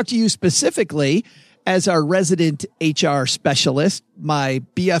want to talk to you specifically as our resident HR specialist, my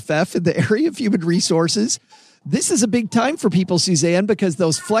BFF in the area of human resources. This is a big time for people, Suzanne, because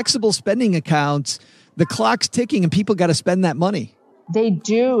those flexible spending accounts, the clock's ticking and people got to spend that money. They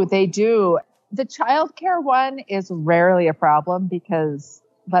do. They do. The childcare one is rarely a problem because,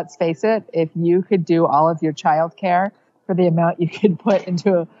 let's face it, if you could do all of your childcare for the amount you could put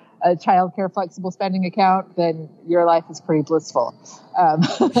into a childcare flexible spending account, then your life is pretty blissful.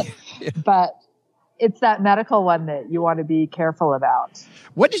 But it's that medical one that you want to be careful about.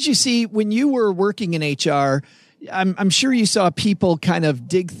 What did you see when you were working in HR? I'm sure you saw people kind of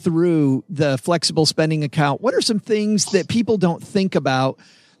dig through the flexible spending account. What are some things that people don't think about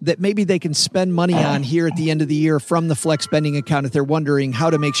that maybe they can spend money on here at the end of the year from the flex spending account if they're wondering how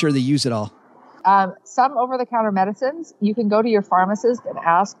to make sure they use it all? Some over-the-counter medicines, you can go to your pharmacist and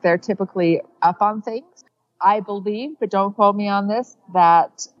ask. They're typically up on things. I believe, but don't quote me on this,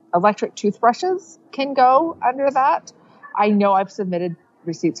 that electric toothbrushes can go under that. I know I've submitted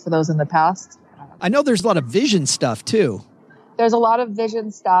receipts for those in the past. I know there's a lot of vision stuff too. There's a lot of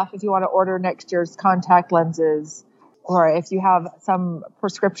vision stuff if you want to order next year's contact lenses, or if you have some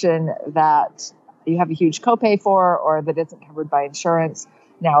prescription that you have a huge copay for or that isn't covered by insurance.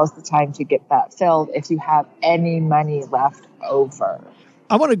 Now is the time to get that filled if you have any money left over.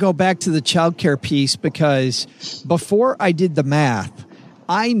 I want to go back to the childcare piece because before I did the math,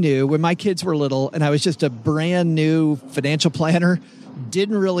 I knew when my kids were little and I was just a brand new financial planner,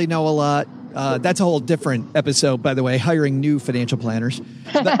 didn't really know a lot. That's a whole different episode, by the way, hiring new financial planners.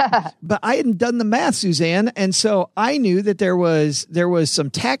 But I hadn't done the math, Suzanne. And so I knew that there was some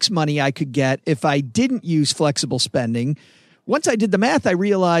tax money I could get if I didn't use flexible spending. Once I did the math, I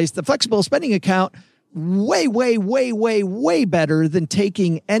realized the flexible spending account way, way, way, way, way better than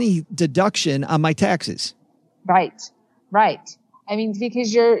taking any deduction on my taxes. Right. I mean,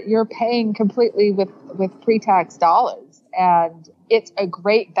 because you're paying completely with pre-tax dollars, and it's a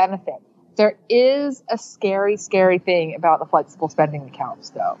great benefit. There is a scary, scary thing about the flexible spending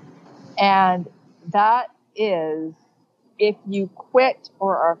accounts, though. And that is if you quit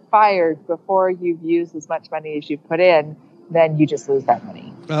or are fired before you've used as much money as you've put in, then you just lose that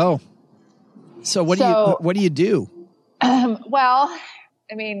money. Oh. So what do you do? Well,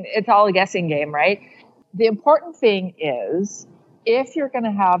 I mean, it's all a guessing game, right? The important thing is if you're going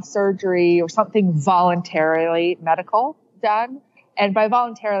to have surgery or something voluntarily medical done, and by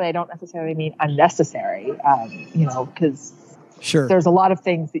voluntarily, I don't necessarily mean unnecessary, because sure, there's a lot of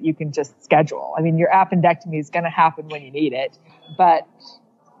things that you can just schedule. I mean, your appendectomy is going to happen when you need it, but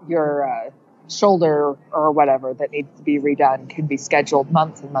your shoulder or whatever that needs to be redone can be scheduled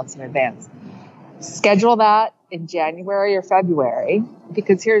months and months in advance. Schedule that in January or February,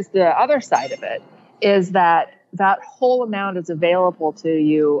 because here's the other side of it, is that whole amount is available to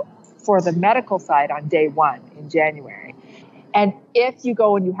you for the medical side on day one in January. And if you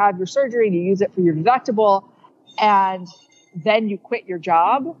go and you have your surgery and you use it for your deductible and then you quit your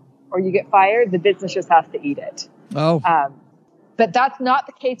job or you get fired, the business just has to eat it. Oh. But that's not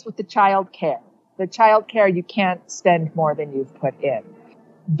the case with the child care. The child care, you can't spend more than you've put in.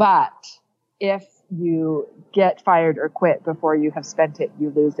 But if you get fired or quit before you have spent it, you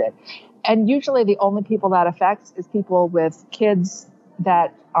lose it. And usually the only people that affects is people with kids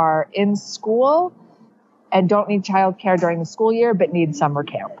that are in school and don't need childcare during the school year, but need summer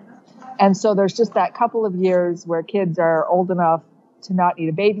camp. And so there's just that couple of years where kids are old enough to not need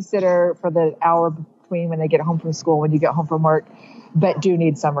a babysitter for the hour between when they get home from school, when you get home from work, but do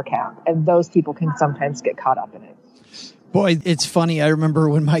need summer camp. And those people can sometimes get caught up in it. Boy, it's funny. I remember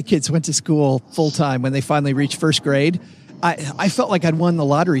when my kids went to school full time, when they finally reached first grade, I felt like I'd won the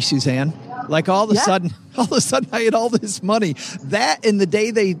lottery, Suzanne. Like all of a sudden I had all this money. That and the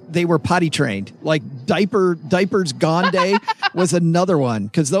day they were potty trained, like diapers gone day was another one.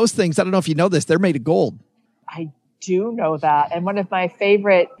 Because those things, I don't know if you know this, they're made of gold. I do know that. And one of my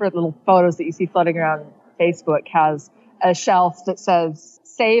favorite little photos that you see floating around Facebook has a shelf that says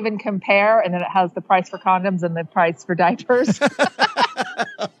save and compare, and then it has the price for condoms and the price for diapers.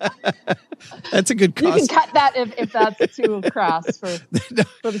 That's a good cost. You can cut that if that's too crass for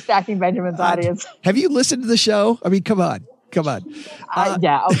the Stacking Benjamins audience. Have you listened to the show? I mean, come on.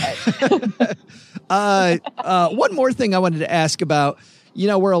 Yeah, okay. One more thing I wanted to ask about. You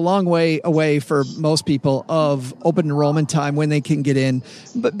know, we're a long way away for most people of open enrollment time when they can get in.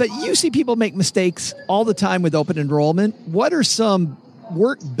 But you see people make mistakes all the time with open enrollment. What are some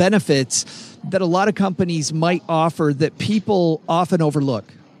work benefits that a lot of companies might offer that people often overlook?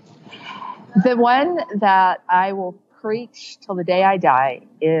 The one that I will preach till the day I die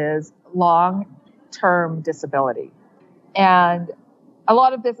is long-term disability. And a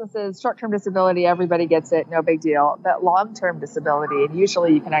lot of businesses, short-term disability, everybody gets it, no big deal. But long-term disability, and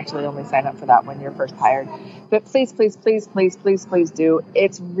usually you can actually only sign up for that when you're first hired. But please, please, please, please, please, please do.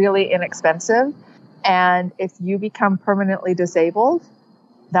 It's really inexpensive. And if you become permanently disabled,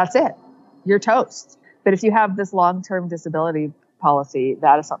 that's it. You're toast. But if you have this long-term disability policy,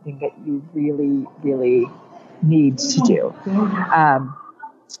 that is something that you really, really need to do.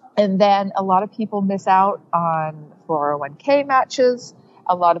 And then a lot of people miss out on 401k matches.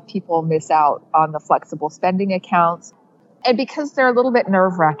 A lot of people miss out on the flexible spending accounts. And because they're a little bit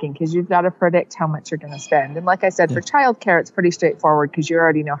nerve-wracking, because you've got to predict how much you're going to spend. And like I said, for childcare, it's pretty straightforward because you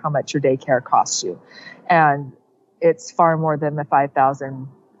already know how much your daycare costs you. And it's far more than the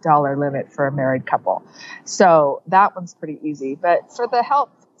 $5,000 limit for a married couple. So that one's pretty easy. But for the health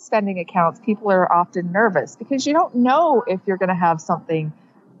spending accounts, people are often nervous because you don't know if you're going to have something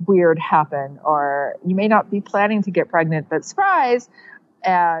weird happen, or you may not be planning to get pregnant, but surprise.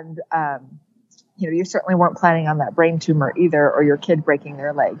 And, you certainly weren't planning on that brain tumor either, or your kid breaking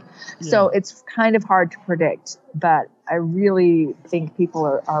their leg. Yeah. So it's kind of hard to predict, but I really think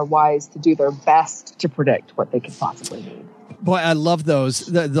people are wise to do their best to predict what they could possibly need. Boy, I love those.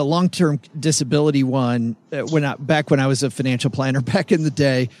 The long-term disability one, when I was a financial planner back in the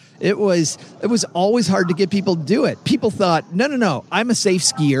day, it was always hard to get people to do it. People thought, no, I'm a safe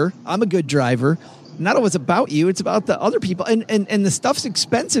skier. I'm a good driver. Not always about you. It's about the other people. And the stuff's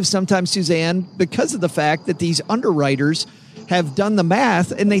expensive sometimes, Suzanne, because of the fact that these underwriters have done the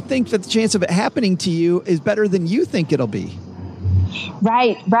math and they think that the chance of it happening to you is better than you think it'll be.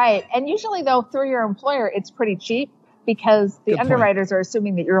 Right. And usually, though, through your employer, it's pretty cheap because the underwriters are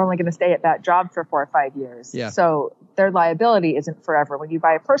assuming that you're only going to stay at that job for 4 or 5 years. Yeah. So their liability isn't forever. When you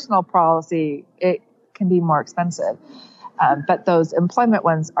buy a personal policy, it can be more expensive. But those employment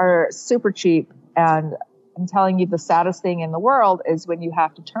ones are super cheap. And I'm telling you, the saddest thing in the world is when you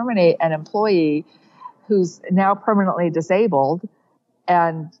have to terminate an employee who's now permanently disabled,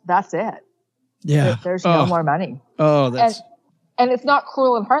 and that's it. Yeah. There's no more money. Oh, that's... And it's not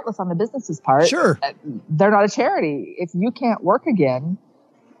cruel and heartless on the business's part. Sure. They're not a charity. If you can't work again,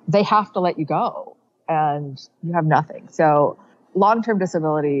 they have to let you go, and you have nothing. So long-term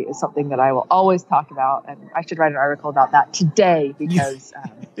disability is something that I will always talk about, and I should write an article about that today because...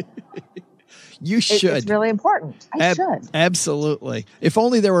 You should. It's really important. I should. Absolutely. If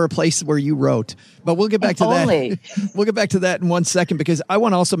only there were a place where you wrote. But we'll get back to that. We'll get back to that in 1 second, because I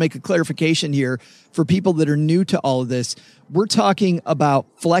want to also make a clarification here for people that are new to all of this. We're talking about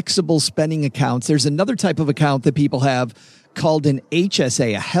flexible spending accounts. There's another type of account that people have called an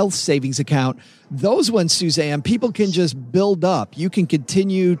HSA, a health savings account. Those ones, Suzanne, people can just build up. You can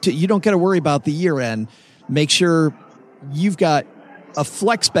continue to, you don't got to worry about the year end. Make sure you've got a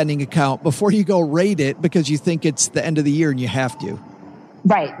flex spending account before you go rate it because you think it's the end of the year and you have to.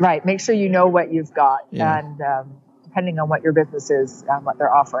 Right. Make sure you know what you've got, and depending on what your business is, what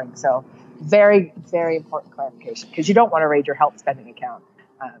they're offering. So very, very important clarification, because you don't want to raid your health spending account.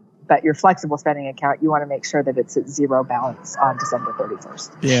 But your flexible spending account, you want to make sure that it's at zero balance on December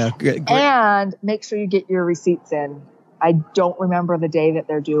 31st. Yeah. Great. And make sure you get your receipts in. I don't remember the day that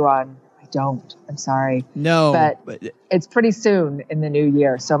they're due on. I'm sorry. No. But it's pretty soon in the new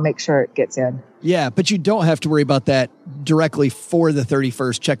year, so make sure it gets in. Yeah, but you don't have to worry about that directly for the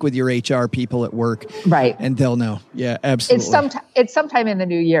 31st. Check with your HR people at work. Right. And they'll know. Yeah, absolutely. It's sometime in the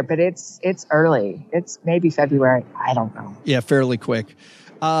new year, but it's early. It's maybe February. I don't know. Yeah, fairly quick.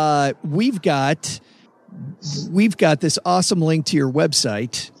 We've got we've got this awesome link to your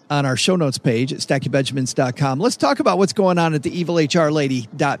website on our show notes page at stackingbenjamins.com. Let's talk about what's going on at the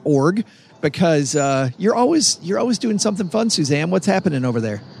evilhrlady.org, because you're always doing something fun, Suzanne. What's happening over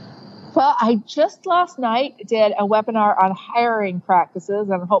there? Well, I just last night did a webinar on hiring practices,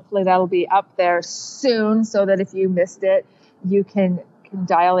 and hopefully that'll be up there soon so that if you missed it, you can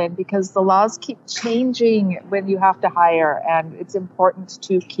dial in, because the laws keep changing when you have to hire, and it's important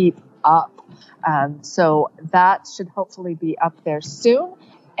to keep up. So that should hopefully be up there soon.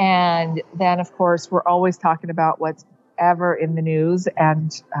 And then, of course, we're always talking about what's ever in the news.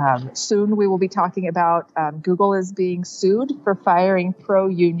 And soon we will be talking about Google is being sued for firing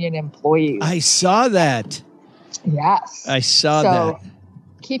pro-union employees. I saw that. Yes. I saw that.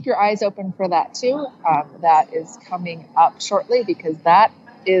 Keep your eyes open for that too. That is coming up shortly, because that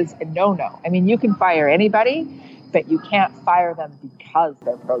is a no-no. I mean, you can fire anybody, but you can't fire them because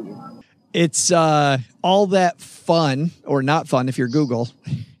they're pro-union. It's all that fun, or not fun if you're Google,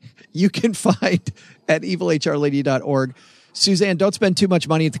 you can find at evilhrlady.org. Suzanne, don't spend too much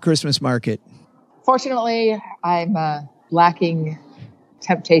money at the Christmas market. Fortunately, I'm lacking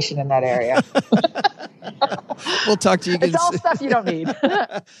temptation in that area. We'll talk to you again. It's all stuff you don't need.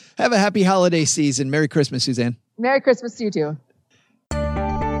 Have a happy holiday season. Merry Christmas, Suzanne. Merry Christmas to you too.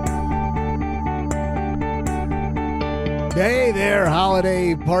 Hey there,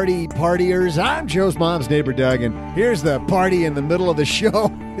 holiday partiers. I'm Joe's mom's neighbor, Doug, and here's the party in the middle of the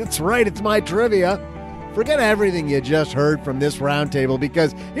show. It's right, it's my trivia. Forget everything you just heard from this roundtable,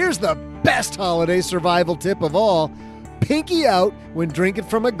 because here's the best holiday survival tip of all. Pinky out when drinking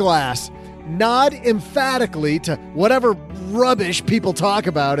from a glass. Nod emphatically to whatever rubbish people talk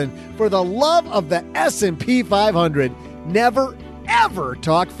about, and for the love of the S&P 500, never, ever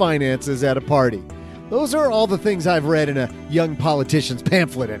talk finances at a party. Those are all the things I've read in a young politician's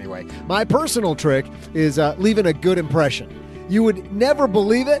pamphlet anyway. My personal trick is leaving a good impression. You would never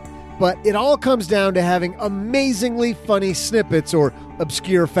believe it, but it all comes down to having amazingly funny snippets or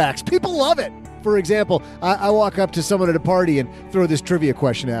obscure facts. People love it. For example, I walk up to someone at a party and throw this trivia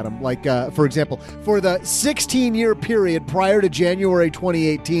question at them. Like, for example, for the 16-year period prior to January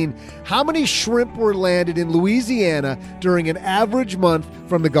 2018, how many shrimp were landed in Louisiana during an average month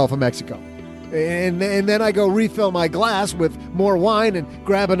from the Gulf of Mexico? And then I go refill my glass with more wine and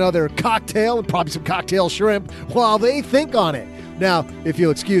grab another cocktail and probably some cocktail shrimp while they think on it. Now, if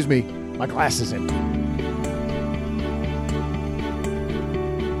you'll excuse me, my glass is empty.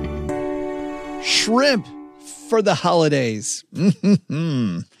 Shrimp for the holidays.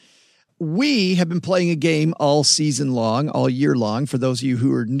 We have been playing a game all season long, all year long, for those of you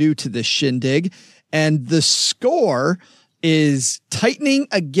who are new to this shindig. And the score is tightening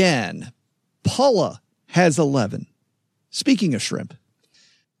again. Paula has 11. Speaking of shrimp,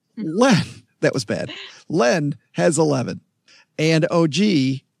 Len, that was bad. Len has 11. And OG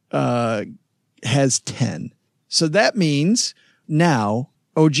has 10. So that means now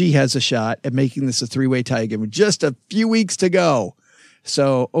OG has a shot at making this a three-way tie again with just a few weeks to go.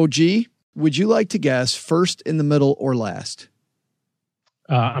 So, OG, would you like to guess first, in the middle, or last?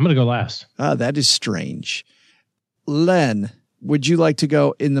 I'm going to go last. That is strange. Len, would you like to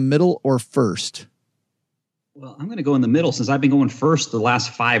go in the middle or first? Well, I'm going to go in the middle, since I've been going first the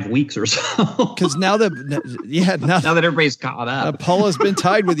last 5 weeks or so. Because now that everybody's caught up, Paula's been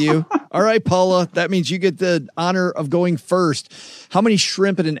tied with you. All right, Paula, that means you get the honor of going first. How many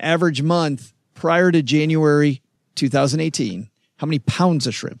shrimp in an average month prior to January 2018? How many pounds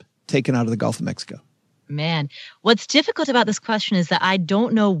of shrimp taken out of the Gulf of Mexico? Man, what's difficult about this question is that I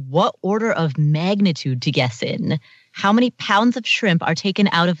don't know what order of magnitude to guess in. How many pounds of shrimp are taken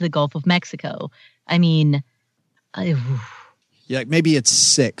out of the Gulf of Mexico? I mean, yeah, maybe it's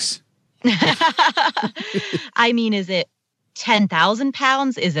 6. I mean, is it 10,000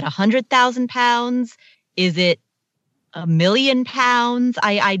 pounds? Is it 100,000 pounds? Is it 1,000,000 pounds?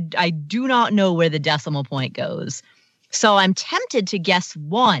 I do not know where the decimal point goes. So I'm tempted to guess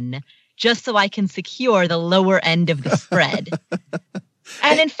 1 just so I can secure the lower end of the spread.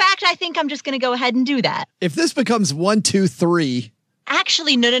 And in fact, I think I'm just going to go ahead and do that. If this becomes 1, 2, 3.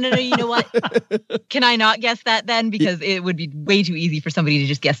 Actually, no. You know what? Can I not guess that then? Because it would be way too easy for somebody to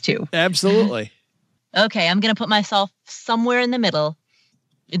just guess 2. Absolutely. Okay, I'm going to put myself somewhere in the middle.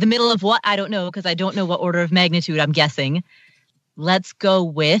 In the middle of what? I don't know, because I don't know what order of magnitude I'm guessing. Let's go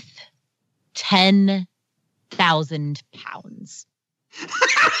with 10,000 pounds.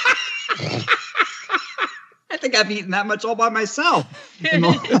 I think I've eaten that much all by myself. In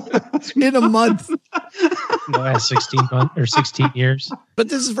a month. The last 16 months or 16 years. But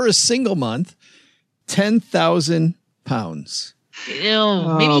this is for a single month. 10,000 pounds. Maybe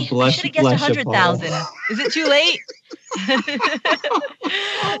I should have guessed 100,000. Is it too late?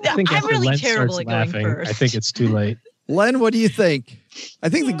 I'm really terrible at going first. I think it's too late. Len, what do you think? I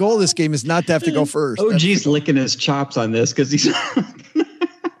think the goal of this game is not to have to go first. OG's licking his chops on this because he's...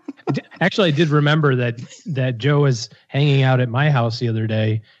 Actually, I did remember that Joe was hanging out at my house the other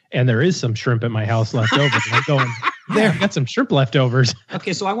day, and there is some shrimp at my house left over. And I'm going, I've got some shrimp leftovers.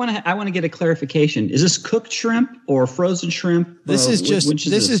 Okay, so I want to get a clarification. Is this cooked shrimp or frozen shrimp? This is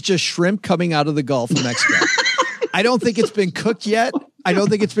just shrimp coming out of the Gulf of Mexico. I don't think it's been cooked yet. I don't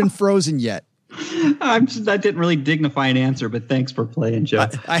think it's been frozen yet. That didn't really dignify an answer, but thanks for playing, Joe.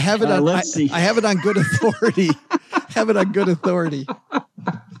 I have it on. I have it on good authority.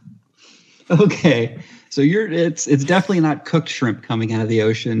 Okay, so it's definitely not cooked shrimp coming out of the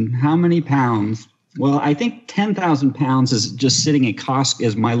ocean. How many pounds? Well, I think 10,000 pounds is just sitting at Costco,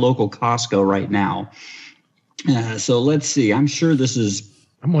 is my local Costco right now. So let's see. I'm sure this is.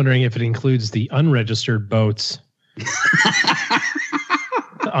 I'm wondering if it includes the unregistered boats, the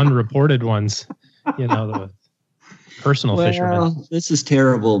unreported ones. The personal fishermen. This is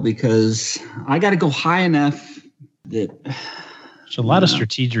terrible because I got to go high enough that. There's a lot of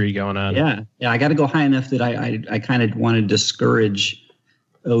strategery going on. Yeah, I got to go high enough that I kind of want to discourage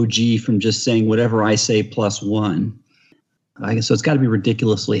OG from just saying whatever I say plus one. So it's got to be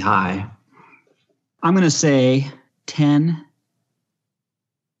ridiculously high. I'm going to say 10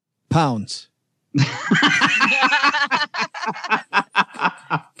 pounds.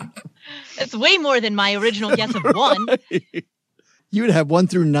 That's way more than my original guess of 1. You would have 1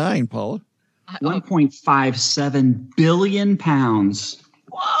 through 9, Paula. 1.57 billion pounds.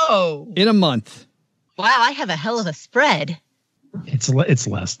 Whoa. In a month. Wow, I have a hell of a spread. It's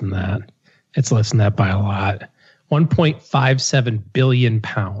less than that. It's less than that by a lot. 1.57 billion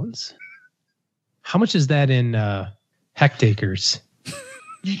pounds. How much is that in hectares?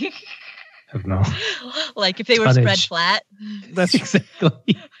 I don't know. Like if they were spread flat. That's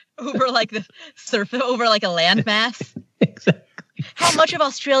exactly. Over like the surface, over like a landmass. Exactly. How much of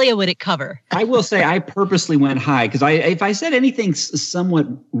Australia would it cover? I will say I purposely went high because if I said anything somewhat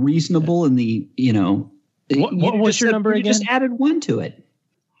reasonable in the, what was your number again? You just added 1 to it.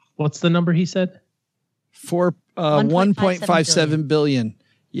 What's the number he said? 1.57 billion.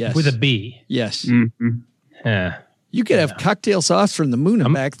 Yes. With a B. Yes. Mm-hmm. Yeah. You could have cocktail sauce from the moon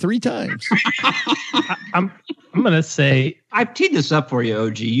and back 3 times. I'm going to say I've teed this up for you,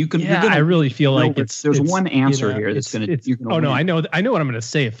 OG. You can. Yeah, I really feel like there's one answer here that's going to. Oh no, I know what I'm going to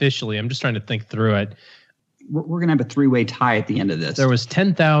say officially. I'm just trying to think through it. We're going to have a 3-way tie at the end of this. There was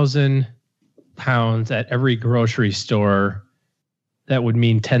 10,000 pounds at every grocery store. That would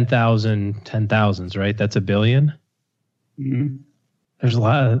mean 10,000s, right? That's a billion. Mm-hmm. That's a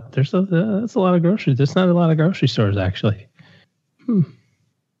lot of groceries. There's not a lot of grocery stores actually.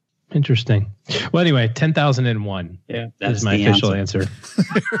 Interesting. Well, anyway, 10,001. Yeah, that's my official answer.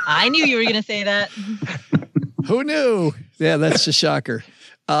 I knew you were going to say that. Who knew? Yeah, that's a shocker.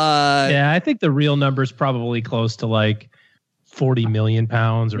 I think the real number is probably close to like 40 million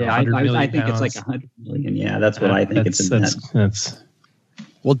pounds or 100 million I think pounds. it's like 100 million. Yeah, that's what I think. That's.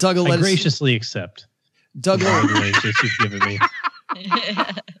 Well, Doug will I graciously accept. Doug will you've given me.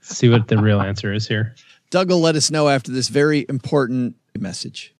 See what the real answer is here. Doug will let us know after this very important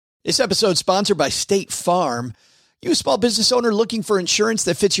message. This episode is sponsored by State Farm. You a small business owner looking for insurance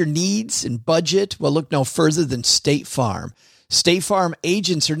that fits your needs and budget? Well, look no further than State Farm. State Farm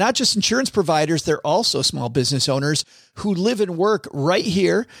agents are not just insurance providers, they're also small business owners who live and work right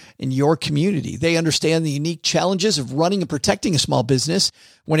here in your community. They understand the unique challenges of running and protecting a small business.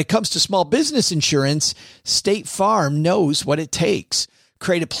 When it comes to small business insurance, State Farm knows what it takes.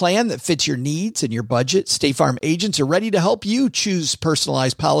 Create a plan that fits your needs and your budget. State Farm agents are ready to help you choose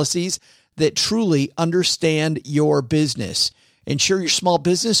personalized policies that truly understand your business. Insure your small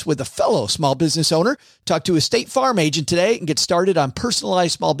business with a fellow small business owner. Talk to a State Farm agent today and get started on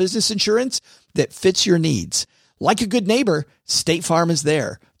personalized small business insurance that fits your needs. Like a good neighbor, State Farm is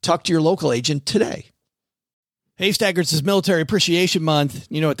there. Talk to your local agent today. Hey, Stackers, it's Military Appreciation Month.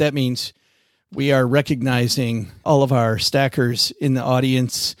 You know what that means. We are recognizing all of our stackers in the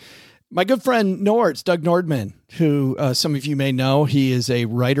audience. My good friend Nords, Doug Nordman, who some of you may know, he is a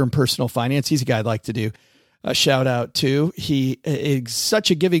writer in personal finance. He's a guy I'd like to do a shout out to. He is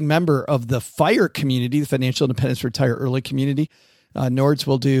such a giving member of the FIRE community, the Financial Independence Retire Early community. Nords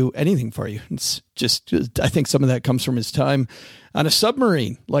will do anything for you. It's just, I think some of that comes from his time on a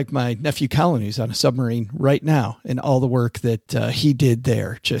submarine, like my nephew Colin, who's on a submarine right now, and all the work that he did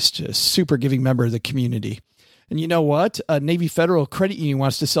there. Just a super giving member of the community. And you know what? Navy Federal Credit Union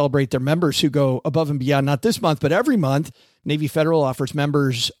wants to celebrate their members who go above and beyond, not this month, but every month. Navy Federal offers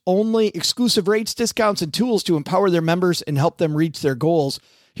members only exclusive rates, discounts, and tools to empower their members and help them reach their goals.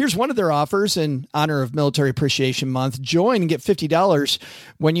 Here's one of their offers in honor of Military Appreciation Month. Join and get $50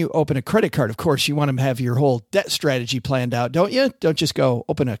 when you open a credit card. Of course, you want to have your whole debt strategy planned out, don't you? Don't just go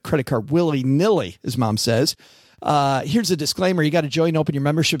open a credit card willy-nilly, as Mom says. Here's a disclaimer. You got to join and open your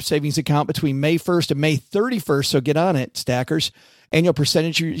membership savings account between May 1st and May 31st, so get on it, stackers. Annual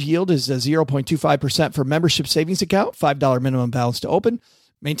percentage yield is 0.25% for membership savings account, $5 minimum balance to open.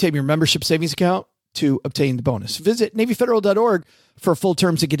 Maintain your membership savings account to obtain the bonus. Visit NavyFederal.org for full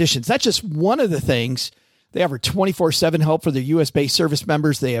terms and conditions. That's just one of the things. They offer 24/7 help for their U.S.-based service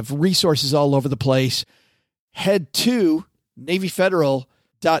members. They have resources all over the place. Head to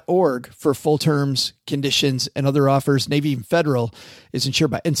NavyFederal.org for full terms, conditions, and other offers. Navy Federal is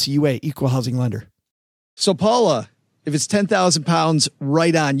insured by NCUA, Equal Housing Lender. So, Paula, if it's 10,000 pounds,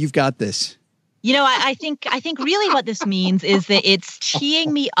 right on, you've got this. You know, I think really what this means is that it's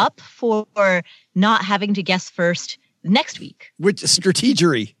teeing me up for not having to guess first next week. Which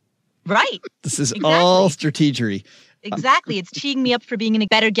strategery. Right. This is all strategery. Exactly. It's teeing me up for being in a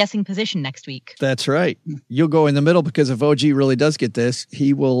better guessing position next week. That's right. You'll go in the middle because if OG really does get this,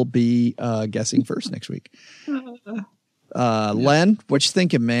 he will be guessing first next week. Len, what you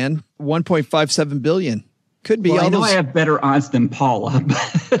thinking, man? 1.57 billion. Could be. Well, I know I have better odds than Paula,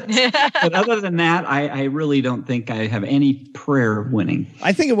 but other than that, I really don't think I have any prayer of winning.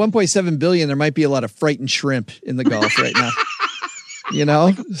 I think at 1.7 billion, there might be a lot of frightened shrimp in the Gulf right now. You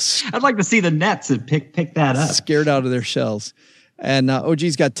know, I'd like to see the nets and pick that up. Scared out of their shells. And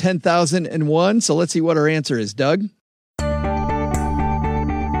OG's got 10,001. So let's see what our answer is. Doug?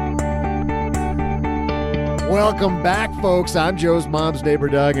 Welcome back, folks. I'm Joe's mom's neighbor,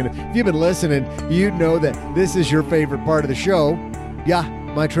 Doug. And if you've been listening, you know that this is your favorite part of the show. Yeah,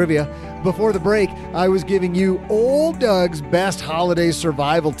 my trivia. Before the break, I was giving you old Doug's best holiday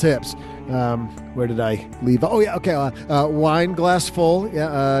survival tips. Where did I leave? Oh, yeah, okay. Wine glass full,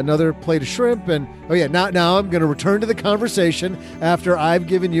 another plate of shrimp. And, now I'm going to return to the conversation after I've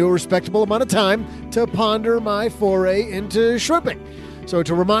given you a respectable amount of time to ponder my foray into shrimping. So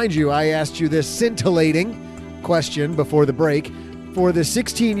to remind you, I asked you this scintillating question before the break. For the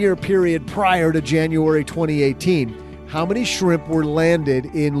 16-year period prior to January 2018, how many shrimp were landed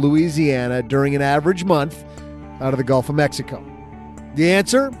in Louisiana during an average month out of the Gulf of Mexico? The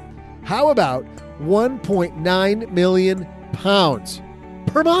answer? How about 1.9 million pounds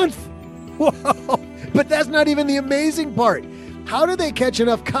per month? Whoa! But that's not even the amazing part. How do they catch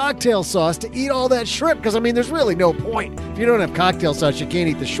enough cocktail sauce to eat all that shrimp? Because, there's really no point. If you don't have cocktail sauce, you can't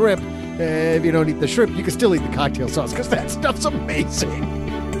eat the shrimp. If you don't eat the shrimp, you can still eat the cocktail sauce because that stuff's amazing.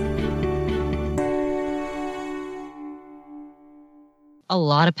 A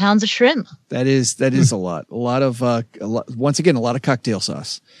lot of pounds of shrimp. That is a lot. A lot of cocktail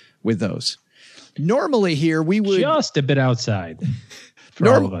sauce with those. Normally here we would just a bit outside for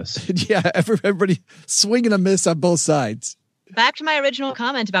all of us. Yeah, everybody swing and a miss on both sides. Back to my original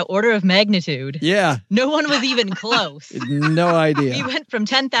comment about order of magnitude. Yeah. No one was even close. No idea. We went from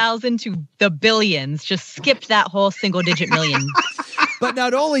 10,000 to the billions, just skipped that whole single-digit million. But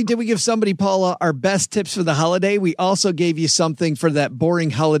not only did we give somebody, Paula, our best tips for the holiday, we also gave you something for that boring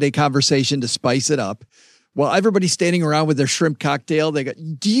holiday conversation to spice it up. While everybody's standing around with their shrimp cocktail, they go,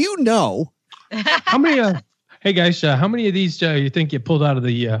 do you know? How many, hey guys, how many of these you think you pulled out of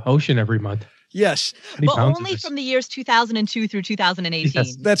the ocean every month? Yes. Well, only from the years 2002 through 2018.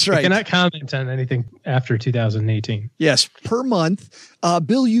 Yes, that's right. I cannot comment on anything after 2018. Yes, per month.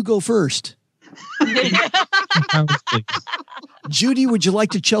 Bill, you go first. Judy, would you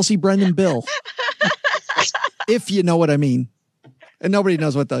like to Chelsea Brendan Bill? If you know what I mean. And nobody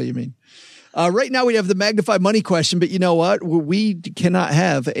knows what the hell you mean. Right now we have the Magnify Money question, but you know what? We cannot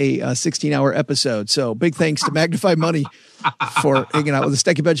have a 16-hour episode. So big thanks to Magnify Money for hanging out with us.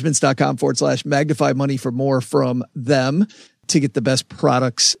 StackingBenjamins.com/Magnify Money for more from them to get the best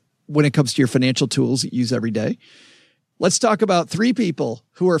products when it comes to your financial tools that you use every day. Let's talk about three people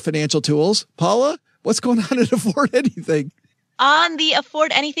who are financial tools. Paula, what's going on at Afford Anything? On the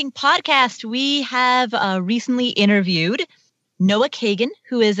Afford Anything podcast, we have recently interviewed Noah Kagan,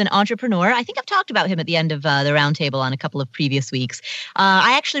 who is an entrepreneur. I think I've talked about him at the end of the roundtable on a couple of previous weeks.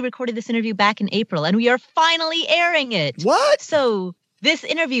 I actually recorded this interview back in April, and we are finally airing it. What? So this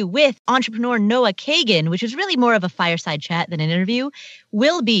interview with entrepreneur Noah Kagan, which is really more of a fireside chat than an interview,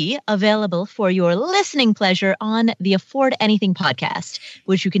 will be available for your listening pleasure on the Afford Anything podcast,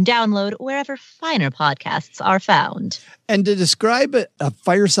 which you can download wherever finer podcasts are found. And to describe a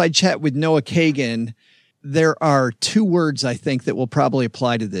fireside chat with Noah Kagan, there are two words I think that will probably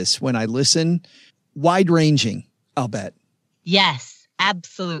apply to this when I listen. Wide-ranging, I'll bet. Yes,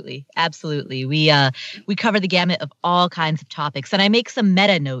 absolutely. Absolutely. We cover the gamut of all kinds of topics. And I make some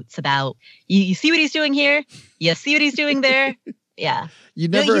meta notes about, you see what he's doing here? You see what he's doing there? Yeah.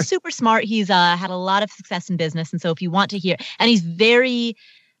 He's super smart. He's had a lot of success in business. And so if you want to hear, and he's very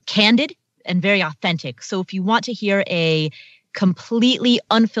candid and very authentic. So if you want to hear a completely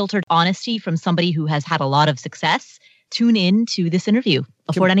unfiltered honesty from somebody who has had a lot of success, tune in to this interview,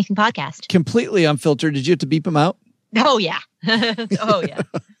 Afford Anything podcast. Completely unfiltered. Did you have to beep him out? Oh, yeah. Oh, yeah.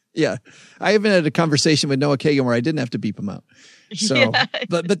 Yeah. I even had a conversation with Noah Kagan where I didn't have to beep him out. So, yeah.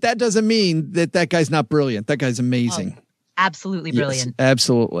 but that doesn't mean that guy's not brilliant. That guy's amazing. Oh, absolutely brilliant. Yes,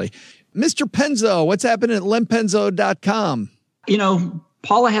 absolutely. Mr. Penzo, what's happening at lenpenzo.com?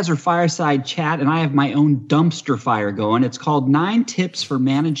 Paula has her fireside chat, and I have my own dumpster fire going. It's called 9 Tips for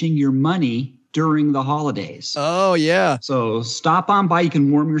Managing Your Money During the Holidays. Oh, yeah. So stop on by. You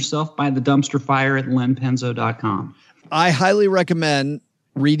can warm yourself by the dumpster fire at lenpenzo.com. I highly recommend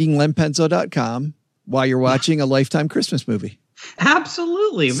reading lenpenzo.com while you're watching a Lifetime Christmas movie.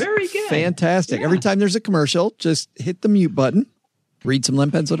 Absolutely. Very good. Fantastic. Yeah. Every time there's a commercial, just hit the mute button. Read some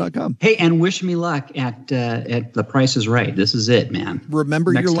lenpenzo.com. Hey, and wish me luck at The Price is Right. This is it, man.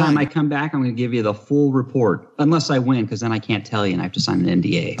 Remember your line. Next time I come back, I'm going to give you the full report. Unless I win, because then I can't tell you and I have to sign an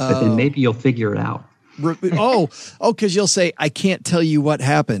NDA. But then maybe you'll figure it out. Because you'll say, I can't tell you what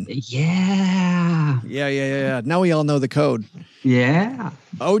happened. Yeah. Now we all know the code. Yeah.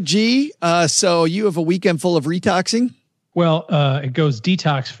 OG, so you have a weekend full of retoxing? Well, it goes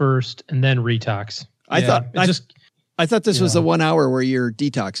detox first and then retox. I thought this was the 1 hour where you're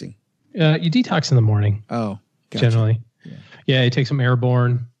detoxing. You detox in the morning. Oh, gotcha. Generally. Yeah, you take some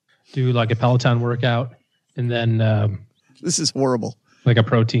Airborne, do like a Peloton workout, and then this is horrible. Like a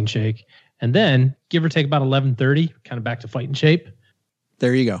protein shake. And then give or take about 11:30, kind of back to fighting shape.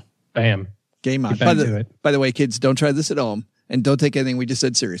 There you go. Bam. Game on. By the way, kids, don't try this at home and don't take anything we just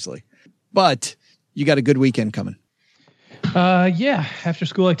said seriously. But you got a good weekend coming. Yeah, after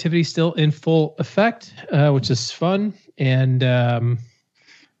school activities still in full effect, which is fun. And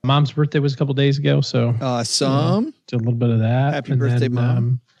Mom's birthday was a couple days ago, so awesome. Did a little bit of that. Happy birthday,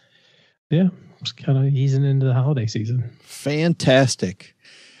 Mom. Yeah, just kind of easing into the holiday season. Fantastic.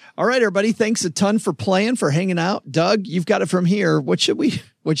 All right, everybody. Thanks a ton for playing, for hanging out. Doug, you've got it from here. What should we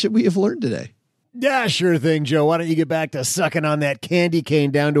have learned today? Yeah, sure thing, Joe. Why don't you get back to sucking on that candy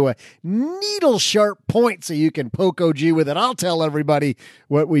cane down to a needle-sharp point so you can poke OG with it? I'll tell everybody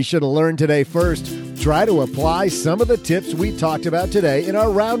what we should have learned today first. Try to apply some of the tips we talked about today in our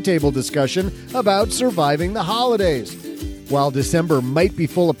roundtable discussion about surviving the holidays. While December might be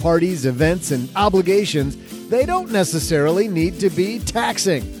full of parties, events, and obligations, they don't necessarily need to be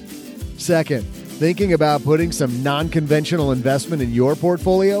taxing. Second, thinking about putting some non-conventional investment in your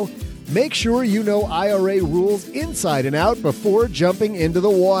portfolio? Make sure you know IRA rules inside and out before jumping into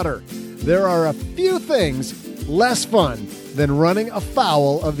the water. There are a few things less fun than running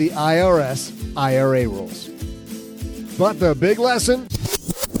afoul of the IRS IRA rules. But the big lesson?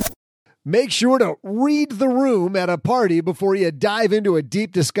 Make sure to read the room at a party before you dive into a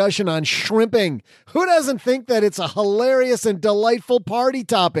deep discussion on shrimping. Who doesn't think that it's a hilarious and delightful party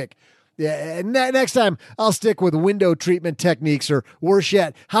topic? Yeah, next time I'll stick with window treatment techniques, or worse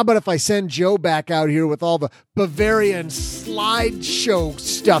yet, how about if I send Joe back out here with all the Bavarian slideshow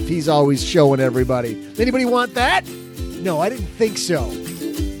stuff he's always showing everybody? Anybody want that? No, I didn't think so.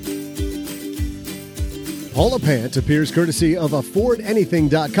 Paula Pant appears courtesy of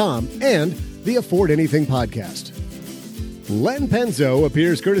AffordAnything.com and the Afford Anything podcast. Len Penzo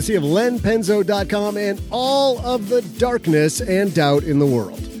appears courtesy of LenPenzo.com and all of the darkness and doubt in the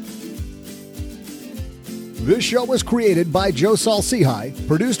world. This show was created by Joe Saul-Sehy,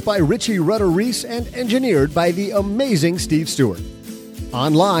 produced by Richie Rutter-Reese, and engineered by the amazing Steve Stewart.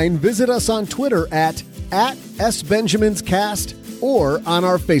 Online, visit us on Twitter at SBenjaminsCast or on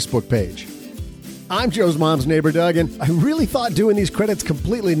our Facebook page. I'm Joe's mom's neighbor, Doug, and I really thought doing these credits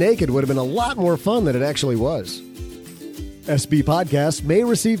completely naked would have been a lot more fun than it actually was. SB Podcasts may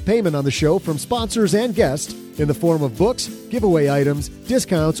receive payment on the show from sponsors and guests in the form of books, giveaway items,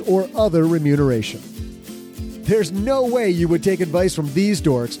 discounts, or other remuneration. There's no way you would take advice from these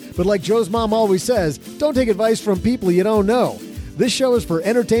dorks, but like Joe's mom always says, don't take advice from people you don't know. This show is for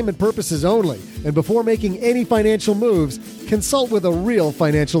entertainment purposes only, and before making any financial moves, consult with a real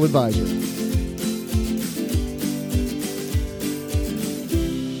financial advisor.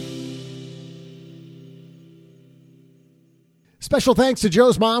 Special thanks to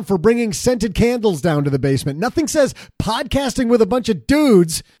Joe's mom for bringing scented candles down to the basement. Nothing says podcasting with a bunch of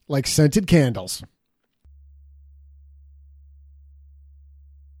dudes like scented candles.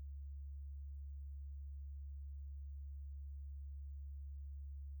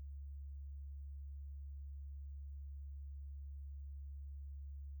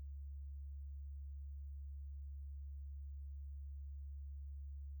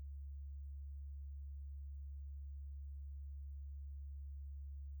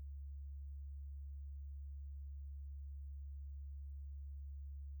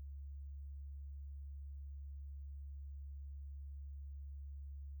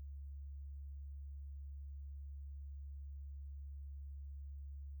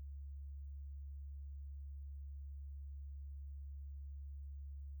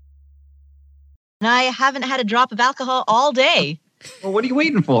 And I haven't had a drop of alcohol all day. Well, what are you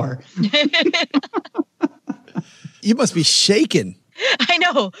waiting for? You must be shaking. I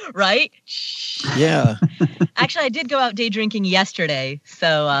know, right? Yeah. Actually, I did go out day drinking yesterday.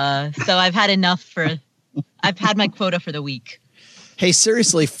 So I've had enough I've had my quota for the week. Hey,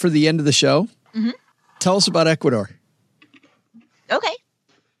 seriously, for the end of the show, tell us about Ecuador. Okay.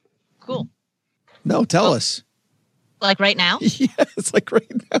 Cool. No, tell us. Like right now? Yeah, it's like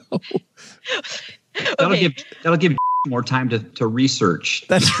right now. That'll give more time to research.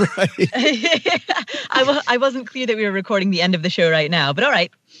 That's right. I wasn't clear that we were recording the end of the show right now, but all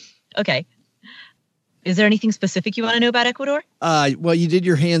right. Okay. Is there anything specific you want to know about Ecuador? Well, you did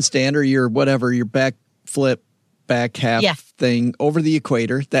your handstand or your whatever, your back flip, back half thing over the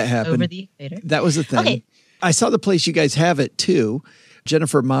equator. That happened. Over the equator. That was the thing. Okay. I saw the place you guys have it too.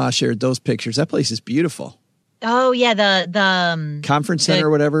 Jennifer Ma shared those pictures. That place is beautiful. Oh yeah, the conference center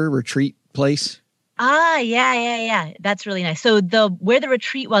or whatever, retreat place. Yeah. That's really nice. So where the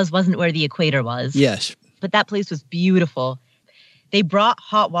retreat wasn't where the equator was. Yes. But that place was beautiful. They brought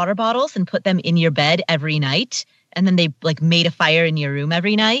hot water bottles and put them in your bed every night. And then they made a fire in your room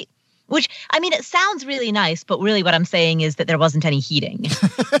every night. Which, I mean, it sounds really nice, but really what I'm saying is that there wasn't any heating.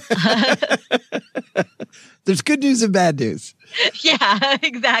 There's good news and bad news. Yeah,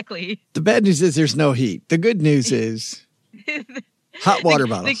 exactly. The bad news is there's no heat. The good news is hot water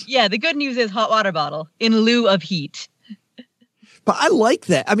bottles. The good news is hot water bottle in lieu of heat. But I like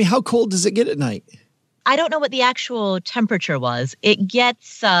that. I mean, how cold does it get at night? I don't know what the actual temperature was. It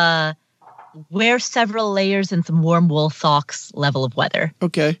gets wear several layers and some warm wool socks level of weather.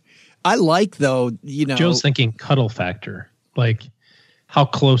 Okay. I like, though, Joe's thinking cuddle factor. Like, how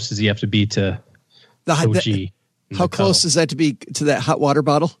close does he have to be to OG? How close is that to be to that hot water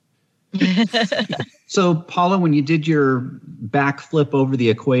bottle? So, Paula, when you did your backflip over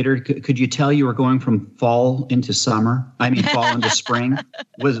the equator, could you tell you were going from fall into summer? I mean, fall into spring?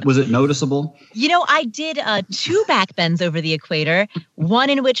 Was it noticeable? I did 2 back bends over the equator,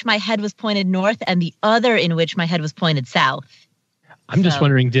 one in which my head was pointed north and the other in which my head was pointed south. I'm just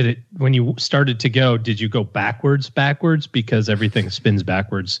wondering, when you started to go, did you go backwards? Because everything spins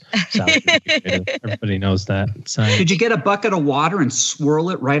backwards. Everybody knows that. Did you get a bucket of water and swirl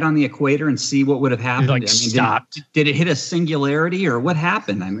it right on the equator and see what would have happened? Stopped. Did it hit a singularity or what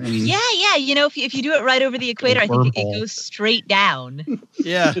happened? I mean, yeah. If you do it right over the equator, I think it goes straight down.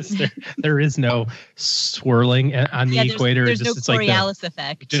 Yeah. There is no swirling on the equator. There's no Coriolis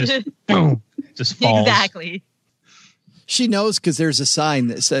effect. Just boom, just falls. Exactly. She knows because there's a sign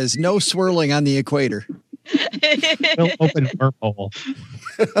that says no swirling on the equator. No open wormhole.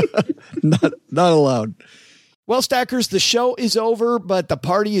 Not allowed. Well, Stackers, the show is over, but the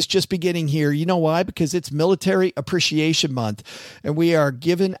party is just beginning here. You know why? Because it's Military Appreciation Month, and we are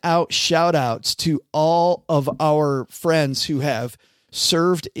giving out shout outs to all of our friends who have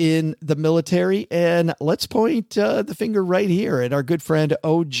served in the military. And let's point the finger right here at our good friend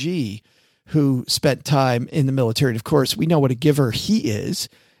OG, who spent time in the military. And of course, we know what a giver he is,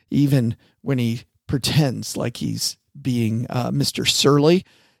 even when he pretends like he's being Mr. Surly.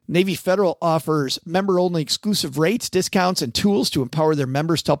 Navy Federal offers member-only exclusive rates, discounts, and tools to empower their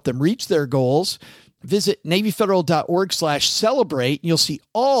members to help them reach their goals. Visit NavyFederal.org/celebrate. You'll see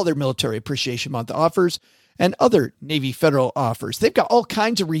all their Military Appreciation Month offers and other Navy Federal offers. They've got all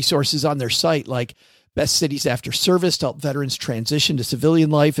kinds of resources on their site, like best cities after service to help veterans transition to civilian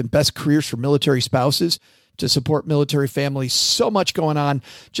life, and best careers for military spouses to support military families. So much going on.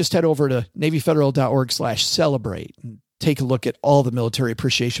 Just head over to NavyFederal.org/celebrate and take a look at all the Military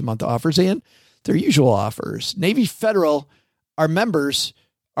Appreciation Month offers and their usual offers. Navy Federal, our members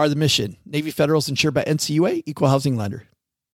are the mission. Navy Federal is insured by NCUA, Equal Housing Lender.